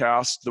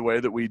podcast the way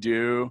that we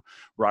do,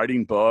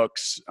 writing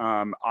books.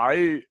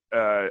 I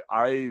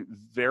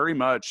very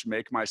much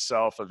make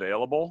myself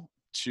available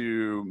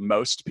to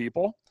most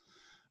people.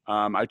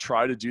 I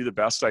try to do the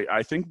best.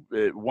 I think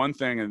one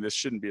thing, and this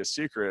shouldn't be a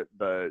secret,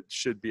 but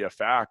should be a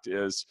fact,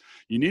 is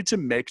you need to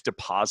make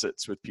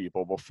deposits with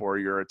people before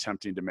you're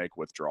attempting to make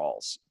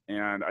withdrawals.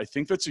 And I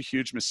think that's a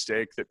huge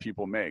mistake that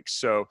people make.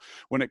 So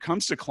when it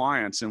comes to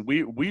clients, and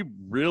we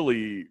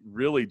really,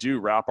 really do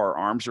wrap our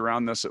arms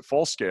around this at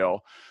Full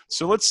Scale.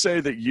 So let's say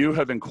that you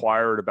have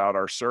inquired about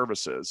our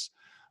services.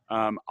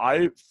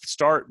 I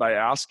start by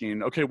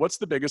asking, okay, what's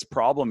the biggest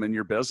problem in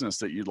your business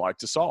that you'd like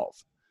to solve?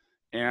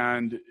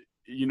 And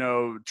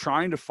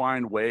trying to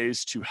find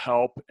ways to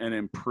help and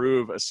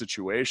improve a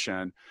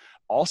situation.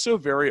 Also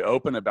very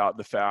open about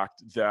the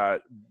fact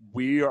that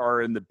we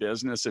are in the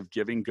business of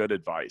giving good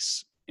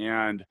advice.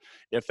 And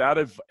if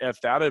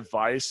that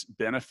advice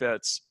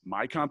benefits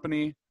my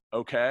company,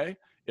 okay.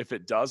 If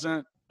it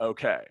doesn't,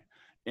 okay.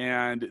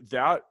 And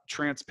that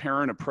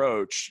transparent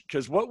approach,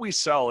 because what we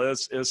sell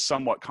is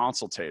somewhat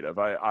consultative.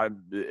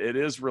 It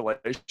is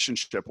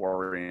relationship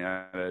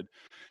oriented.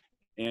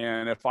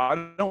 And if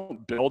I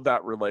don't build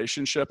that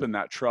relationship and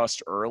that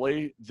trust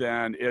early,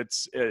 then it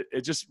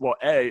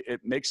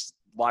makes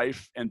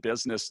life and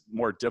business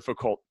more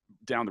difficult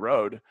down the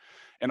road.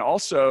 And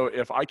also,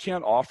 if I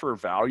can't offer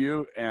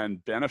value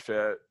and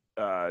benefit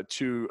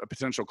to a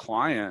potential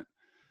client,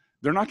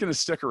 they're not going to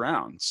stick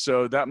around.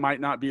 So that might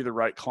not be the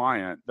right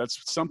client.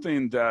 That's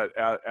something that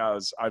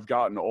as I've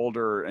gotten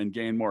older and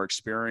gained more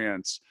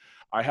experience,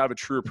 I have a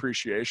true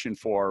appreciation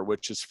for,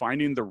 which is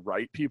finding the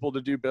right people to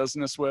do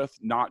business with,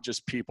 not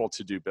just people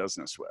to do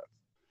business with.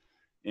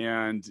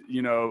 And,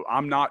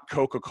 I'm not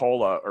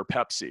Coca-Cola or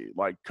Pepsi.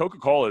 Like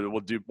Coca-Cola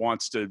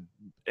wants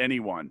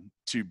anyone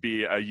to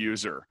be a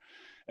user,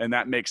 and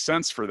that makes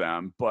sense for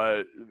them.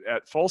 But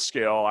at Full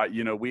Scale,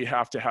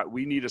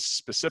 we need a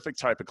specific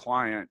type of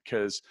client,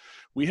 because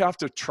we have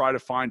to try to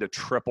find a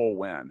triple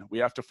win. We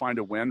have to find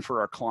a win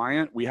for our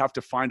client. We have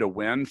to find a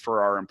win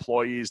for our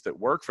employees that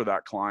work for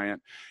that client.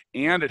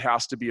 And it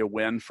has to be a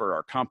win for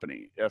our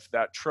company. If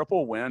that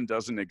triple win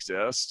doesn't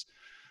exist,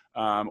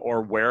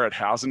 or where it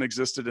hasn't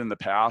existed in the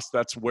past,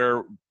 that's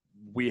where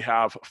we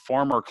have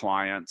former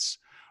clients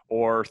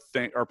or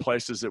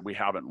places that we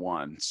haven't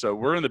won. So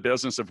we're in the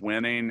business of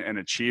winning and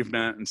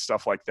achievement and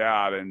stuff like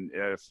that. And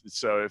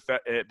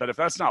but if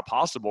that's not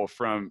possible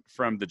from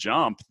the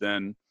jump,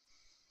 then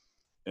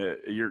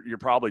you're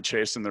probably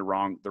chasing the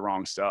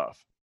wrong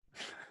stuff.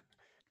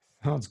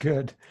 Sounds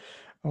good.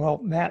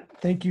 Well, Matt,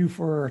 thank you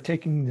for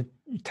taking the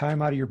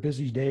time out of your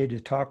busy day to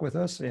talk with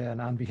us.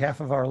 And on behalf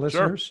of our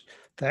listeners, sure.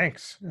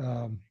 Thanks.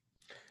 I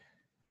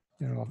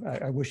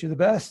wish you the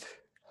best.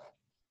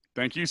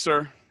 Thank you,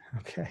 sir.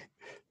 Okay.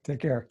 Take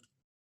care.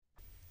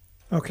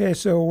 Okay,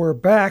 so we're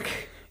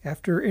back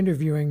after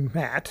interviewing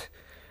Matt,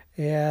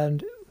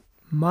 and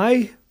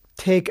my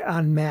take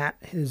on Matt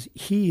is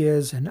he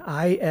is an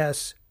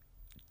ISTJ.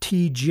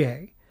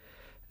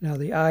 Now,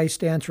 the I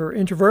stands for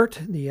introvert,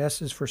 the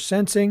S is for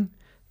sensing,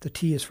 the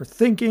T is for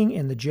thinking,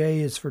 and the J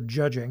is for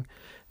judging.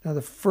 Now,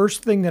 the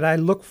first thing that I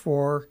look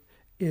for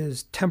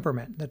is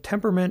temperament. The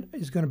temperament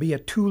is going to be a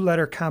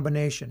 2-letter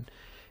combination.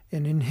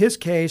 And in his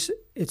case,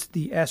 it's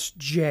the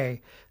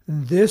SJ.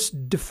 This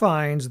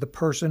defines the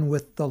person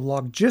with the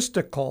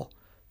logistical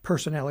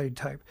personality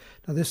type.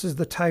 Now, this is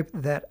the type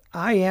that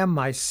I am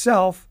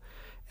myself.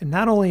 And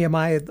not only am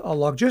I a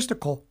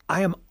logistical,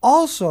 I am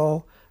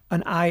also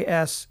an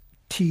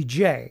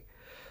ISTJ.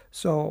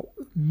 So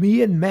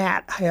me and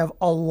Matt have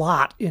a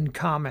lot in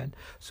common.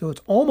 So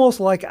it's almost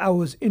like I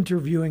was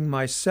interviewing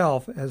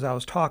myself as I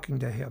was talking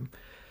to him.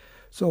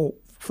 So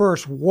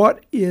first,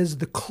 what is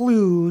the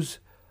clues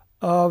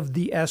of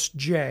the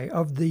SJ,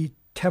 of the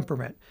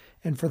temperament?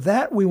 And for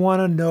that, we want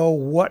to know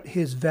what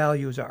his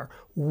values are.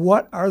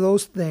 What are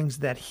those things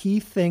that he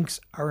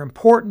thinks are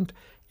important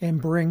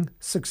and bring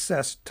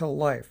success to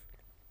life?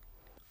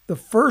 The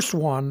first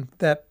one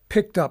that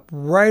picked up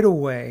right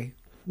away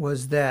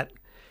was that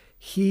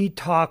he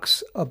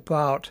talks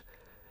about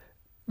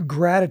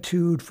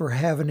gratitude for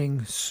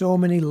having so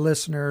many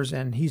listeners,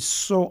 and he's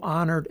so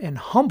honored and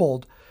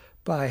humbled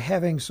by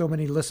having so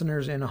many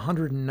listeners in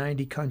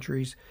 190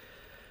 countries.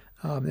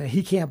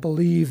 He can't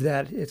believe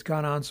that it's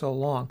gone on so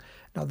long.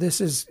 Now,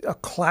 this is a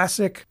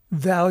classic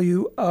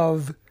value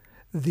of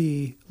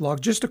the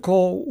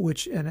logistical,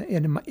 which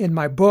in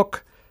my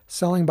book,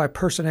 Selling by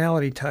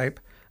Personality Type,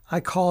 I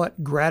call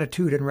it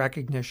gratitude and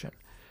recognition.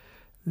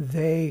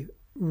 They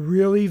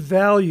really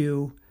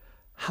value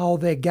how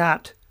they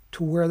got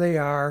to where they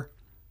are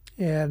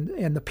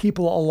and the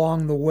people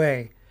along the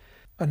way.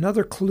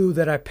 Another clue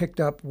that I picked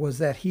up was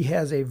that he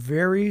has a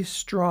very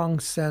strong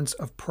sense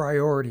of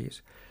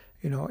priorities.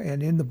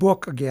 And in the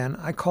book, again,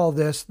 I call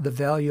this the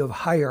value of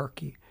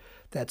hierarchy,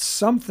 that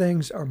some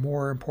things are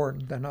more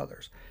important than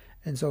others.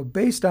 And so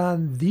based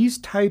on these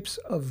types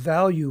of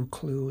value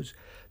clues,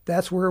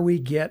 that's where we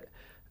get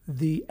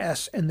the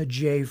S and the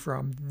J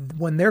from.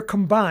 When they're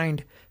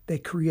combined, they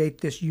create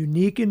this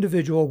unique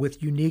individual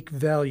with unique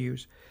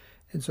values.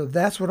 And so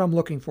that's what I'm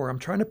looking for. I'm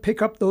trying to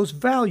pick up those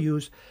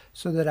values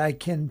so that I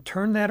can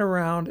turn that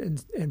around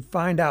and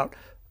find out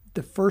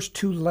the first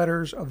 2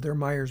 letters of their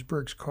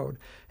Myers-Briggs code.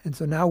 And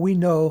so now we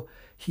know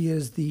he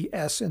is the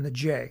S and the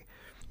J.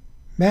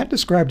 Matt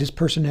described his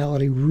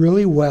personality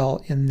really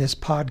well in this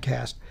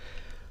podcast.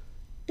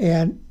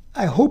 And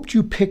I hoped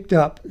you picked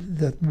up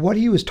what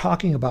he was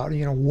talking about,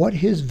 what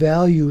his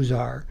values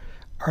are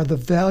the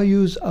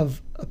values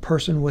of a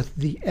person with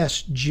the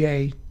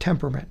SJ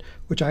temperament,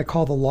 which I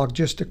call the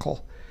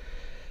logistical.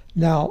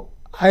 Now,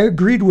 I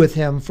agreed with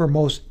him for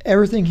most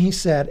everything he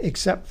said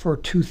except for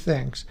 2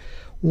 things.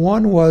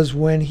 One was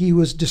when he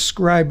was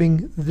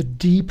describing the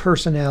D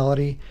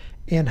personality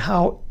and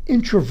how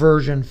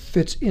introversion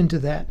fits into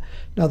that.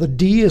 Now, the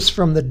D is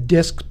from the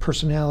DISC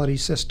personality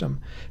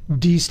system.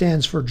 D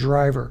stands for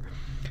driver.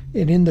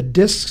 And in the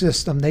DISC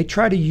system, they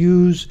try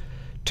to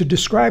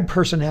describe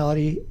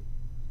personality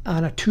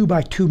on a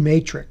 2x2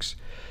 matrix.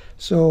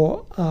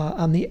 So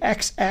on the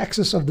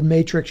x-axis of the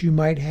matrix, you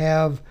might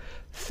have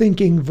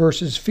thinking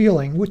versus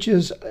feeling, which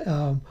is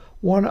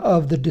one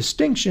of the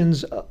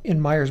distinctions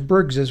in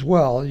Myers-Briggs as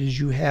well, is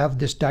you have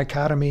this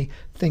dichotomy,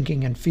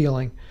 thinking and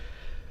feeling.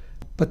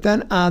 But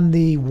then on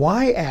the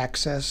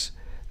y-axis,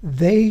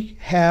 they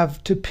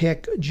have to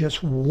pick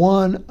just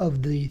one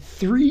of the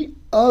 3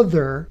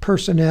 other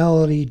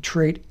personality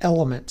trait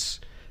elements.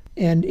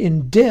 And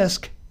in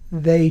DISC,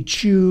 they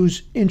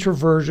choose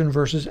introversion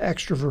versus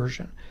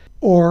extroversion.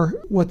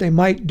 Or what they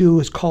might do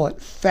is call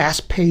it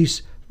fast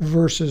pace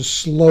versus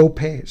slow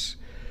pace.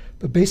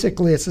 But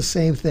basically, it's the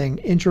same thing.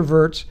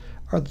 Introverts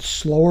are the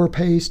slower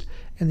paced,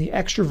 and the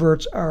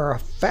extroverts are a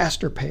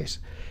faster pace.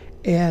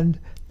 And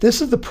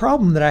this is the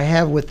problem that I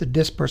have with the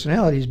DISC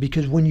personalities,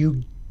 because when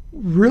you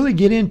really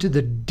get into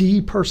the D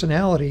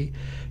personality,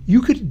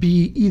 you could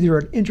be either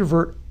an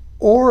introvert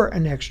or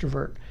an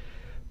extrovert.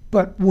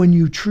 But when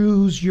you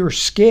choose your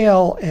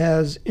scale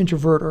as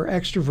introvert or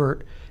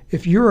extrovert,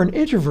 if you're an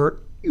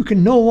introvert, you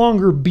can no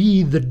longer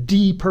be the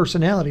D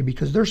personality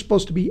because they're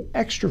supposed to be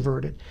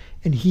extroverted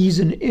and he's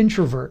an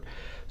introvert.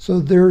 So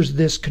there's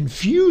this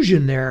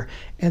confusion there,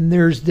 and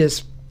there's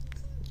this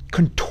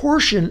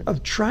contortion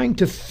of trying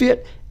to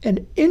fit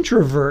an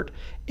introvert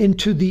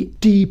into the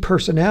D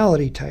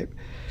personality type.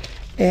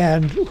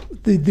 And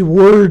the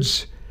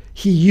words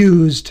he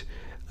used,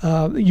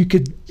 you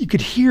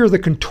could hear the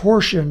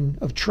contortion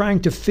of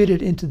trying to fit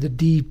it into the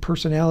D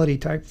personality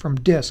type from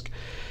DISC.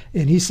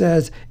 And he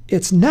says,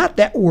 it's not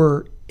that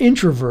we're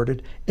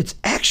introverted, it's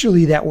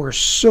actually that we're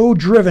so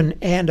driven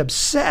and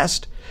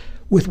obsessed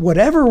with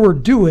whatever we're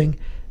doing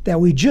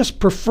that we just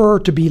prefer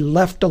to be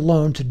left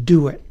alone to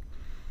do it.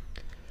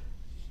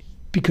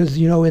 Because,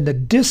 in the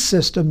DISC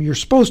system, you're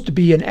supposed to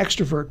be an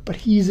extrovert, but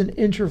he's an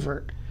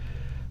introvert.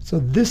 So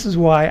this is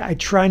why I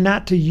try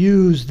not to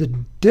use the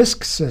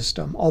DISC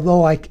system,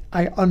 although I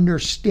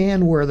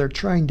understand where they're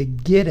trying to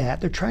get at.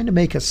 They're trying to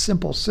make a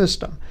simple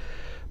system.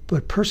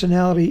 But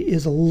personality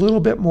is a little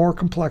bit more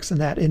complex than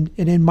that. And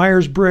in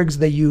Myers-Briggs,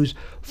 they use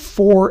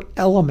 4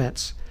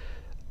 elements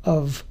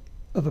of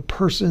a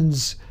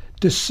person's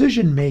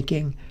decision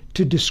making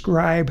to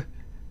describe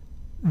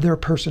their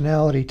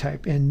personality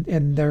type.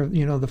 And their,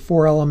 the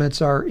 4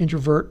 elements are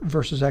introvert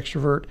versus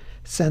extrovert,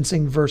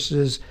 sensing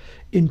versus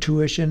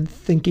intuition,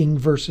 thinking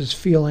versus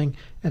feeling,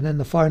 and then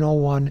the final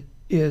one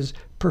is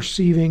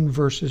perceiving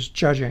versus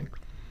judging.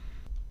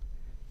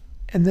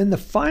 And then the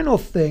final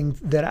thing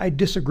that I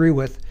disagree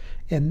with,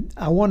 and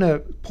I want to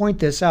point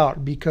this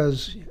out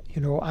because,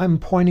 I'm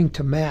pointing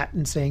to Matt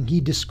and saying he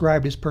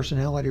described his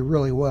personality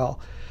really well.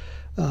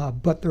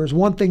 But there's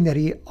one thing that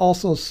he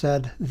also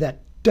said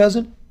that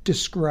doesn't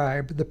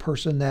describe the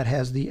person that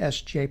has the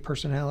SJ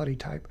personality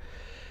type.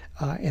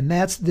 And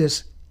that's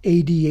this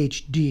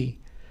ADHD.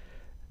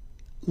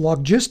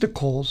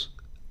 Logisticals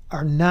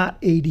are not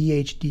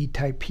ADHD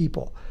type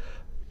people.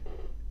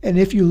 And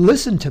if you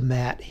listen to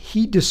Matt,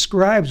 he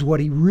describes what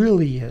he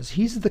really is.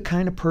 He's the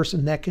kind of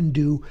person that can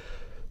do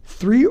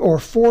 3 or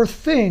 4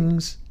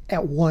 things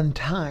at one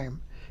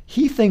time.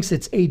 He thinks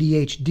it's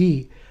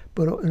ADHD,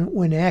 but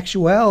in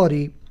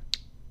actuality,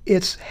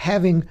 it's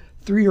having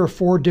 3 or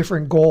 4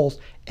 different goals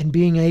and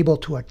being able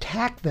to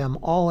attack them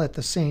all at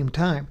the same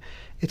time.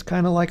 It's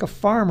kind of like a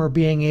farmer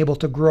being able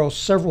to grow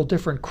several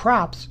different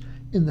crops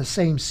in the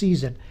same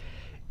season.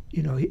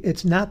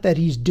 It's not that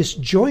he's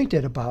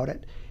disjointed about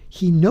it.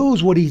 He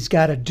knows what he's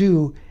got to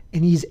do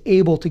and he's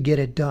able to get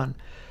it done.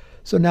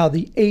 So now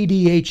the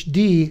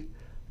ADHD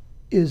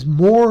is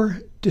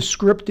more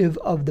descriptive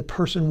of the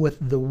person with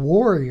the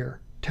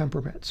warrior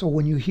temperament. So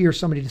when you hear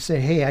somebody to say,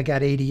 hey, I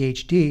got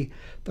ADHD,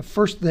 the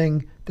first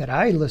thing that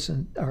I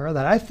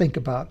think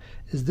about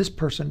is this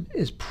person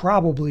is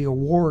probably a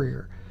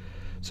warrior.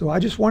 So I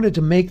just wanted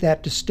to make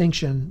that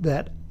distinction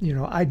that,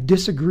 I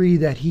disagree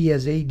that he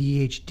has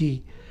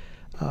ADHD.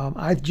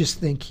 I just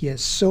think he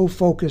is so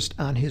focused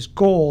on his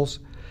goals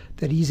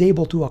that he's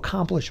able to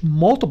accomplish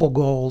multiple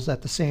goals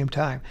at the same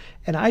time.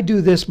 And I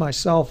do this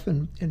myself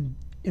in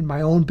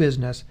my own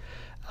business.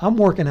 I'm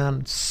working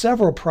on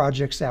several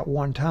projects at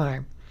one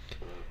time.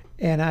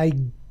 And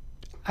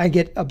I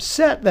get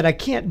upset that I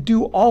can't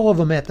do all of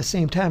them at the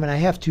same time, and I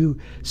have to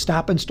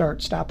stop and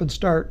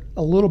start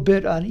a little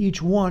bit on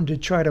each one to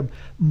try to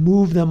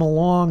move them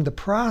along the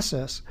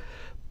process,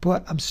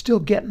 but I'm still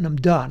getting them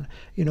done.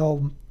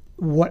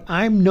 What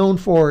I'm known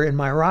for in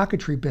my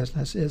rocketry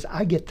business is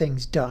I get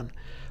things done.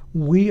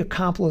 We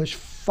accomplish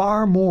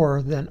far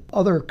more than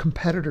other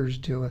competitors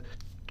do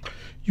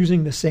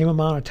using the same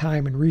amount of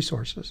time and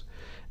resources.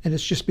 And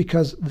it's just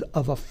because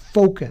of a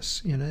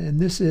focus, and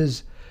this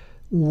is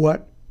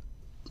what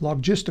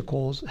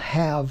logisticals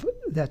have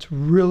that's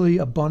really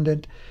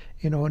abundant,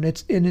 and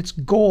it's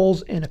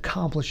goals and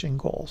accomplishing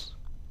goals.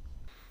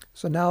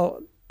 So now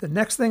the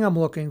next thing I'm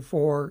looking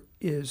for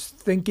is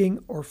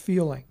thinking or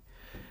feeling.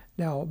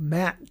 Now,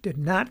 Matt did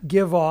not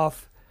give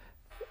off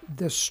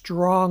the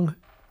strong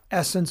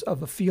essence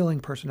of a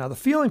feeling person. Now, the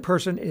feeling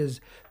person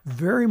is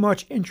very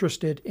much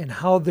interested in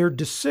how their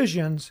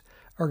decisions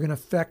are going to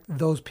affect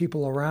those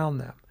people around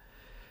them.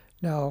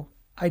 Now,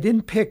 I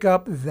didn't pick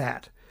up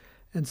that.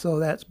 And so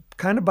that's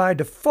kind of by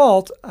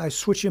default, I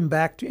switch him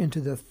back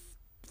into the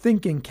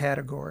thinking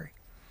category.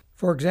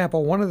 For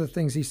example, one of the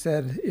things he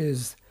said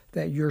is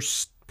that your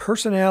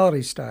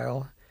personality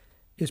style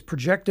is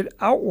projected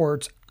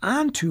outwards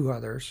onto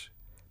others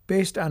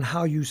based on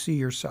how you see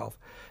yourself.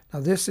 Now,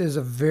 this is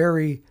a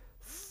very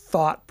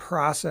thought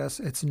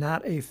process. It's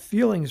not a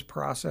feelings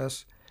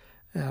process.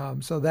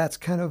 So that's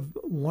kind of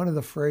one of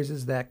the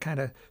phrases that kind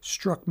of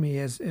struck me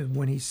as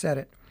when he said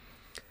it.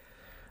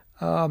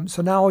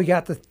 So now we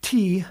got the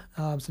T.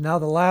 So now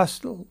the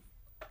last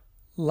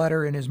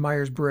letter in his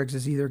Myers-Briggs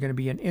is either going to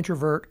be an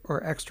introvert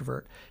or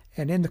extrovert.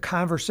 And in the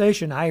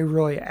conversation, I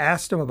really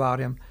asked him about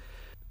him.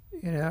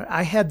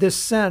 I had this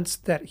sense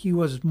that he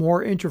was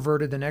more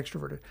introverted than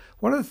extroverted.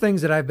 One of the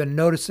things that I've been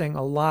noticing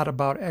a lot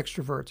about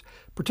extroverts,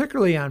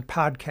 particularly on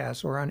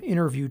podcasts or on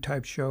interview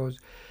type shows,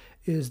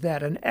 is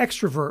that an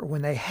extrovert,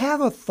 when they have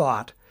a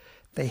thought,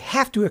 they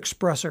have to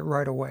express it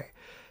right away.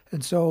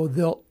 And so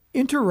they'll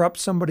interrupt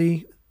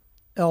somebody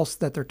else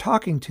that they're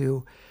talking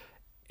to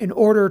in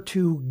order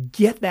to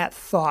get that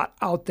thought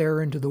out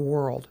there into the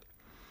world.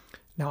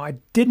 Now, I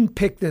didn't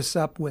pick this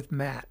up with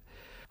Matt.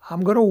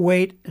 I'm going to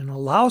wait and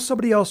allow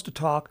somebody else to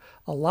talk,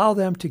 allow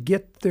them to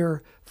get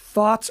their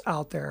thoughts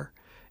out there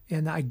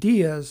and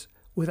ideas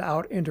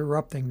without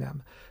interrupting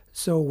them.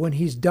 So when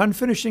he's done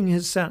finishing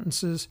his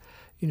sentences,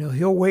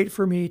 he'll wait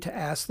for me to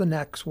ask the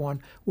next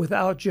one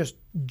without just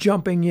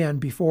jumping in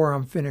before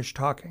I'm finished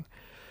talking.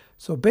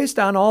 So based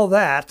on all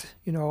that,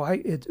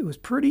 it was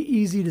pretty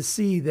easy to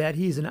see that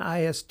he's an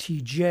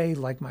ISTJ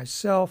like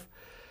myself.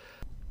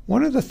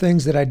 One of the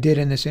things that I did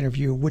in this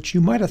interview, which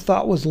you might have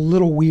thought was a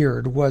little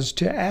weird, was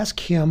to ask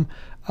him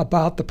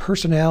about the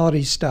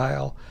personality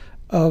style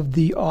of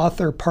the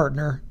author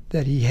partner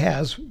that he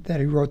has, that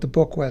he wrote the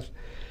book with.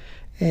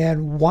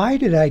 And why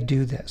did I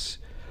do this?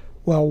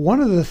 Well,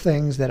 one of the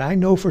things that I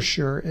know for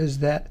sure is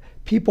that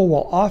people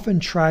will often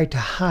try to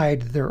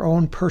hide their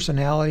own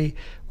personality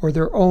or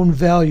their own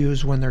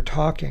values when they're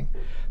talking,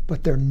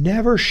 but they're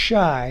never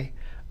shy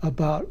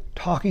about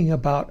talking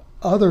about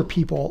other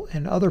people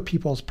and other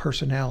people's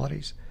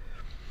personalities.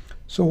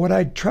 So what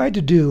I tried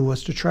to do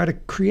was to try to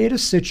create a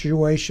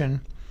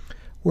situation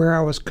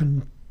where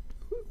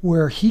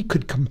where he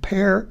could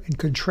compare and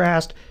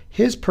contrast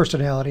his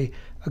personality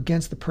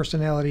against the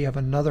personality of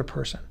another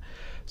person.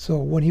 So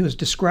when he was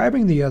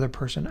describing the other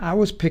person, I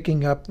was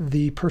picking up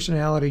the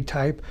personality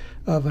type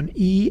of an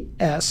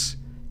ESFP.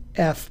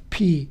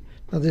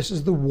 Now this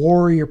is the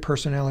warrior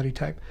personality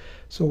type.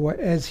 So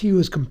as he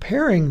was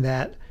comparing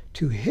that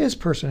to his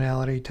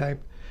personality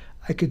type,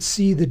 I could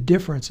see the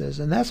differences,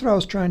 and that's what I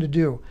was trying to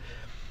do.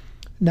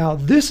 Now,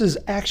 this is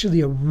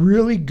actually a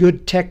really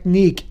good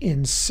technique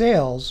in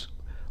sales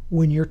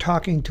when you're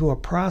talking to a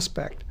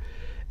prospect,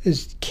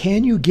 is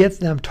can you get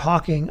them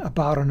talking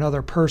about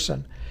another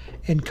person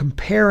and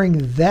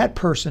comparing that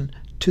person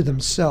to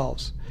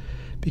themselves?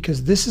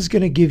 Because this is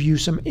going to give you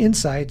some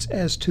insights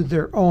as to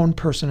their own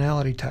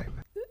personality type.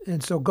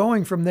 And so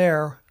going from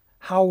there,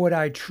 how would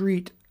I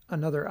treat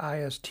another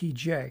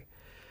ISTJ?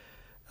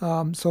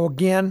 So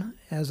again,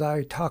 as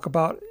I talk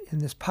about in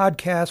this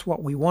podcast,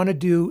 what we want to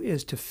do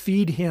is to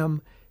feed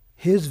him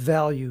his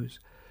values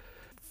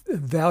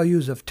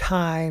of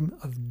time,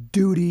 of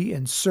duty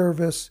and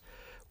service,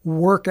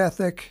 work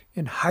ethic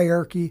and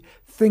hierarchy,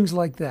 things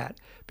like that,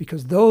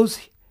 because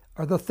those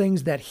are the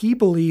things that he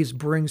believes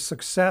bring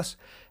success.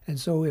 And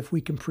so if we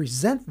can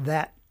present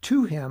that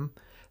to him,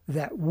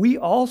 that we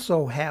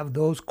also have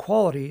those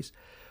qualities,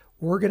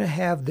 we're going to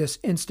have this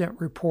instant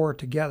rapport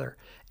together.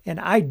 And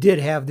I did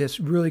have this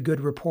really good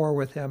rapport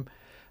with him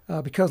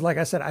because, like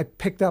I said, I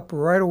picked up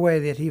right away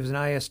that he was an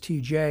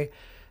ISTJ.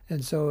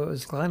 And so it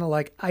was kind of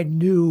like I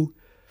knew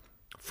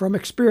from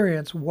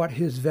experience what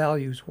his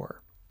values were.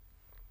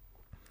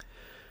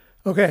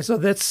 Okay, so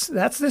that's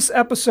this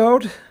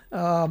episode.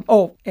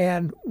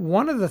 And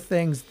one of the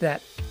things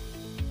that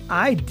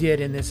I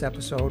did in this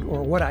episode,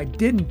 or what I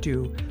didn't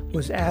do,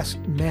 was ask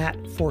Matt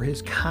for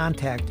his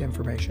contact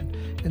information.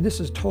 And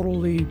this is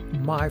totally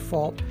my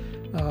fault.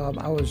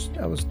 I was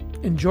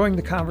enjoying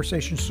the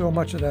conversation so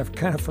much that I've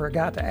kind of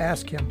forgot to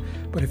ask him.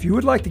 But if you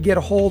would like to get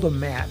a hold of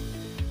Matt,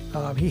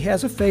 he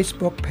has a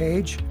Facebook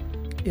page.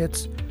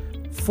 It's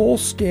Full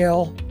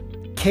Scale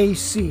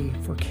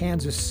KC for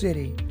Kansas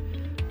City.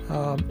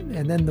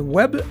 And then the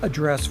web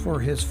address for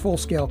his Full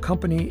Scale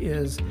company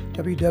is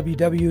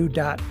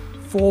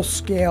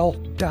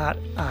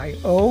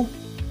www.fullscale.io.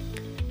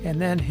 And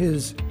then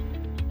his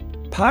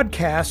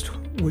podcast,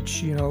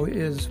 which,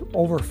 is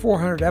over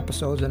 400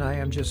 episodes, and I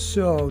am just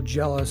so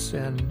jealous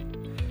and,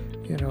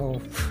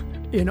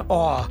 in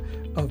awe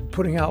of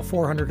putting out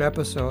 400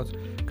 episodes,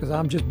 because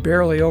I'm just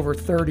barely over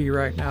 30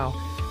 right now,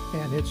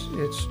 and it's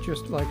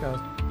just like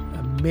a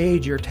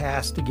major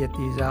task to get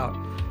these out.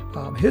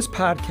 His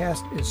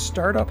podcast is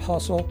Startup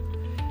Hustle,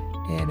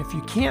 and if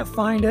you can't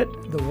find it,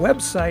 the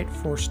website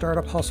for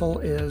Startup Hustle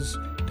is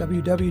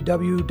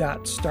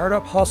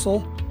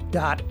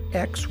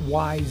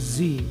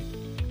www.startuphustle.xyz.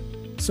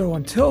 So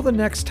until the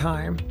next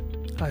time,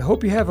 I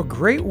hope you have a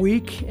great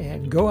week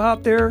and go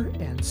out there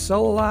and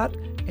sell a lot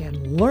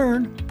and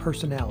learn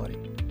personality.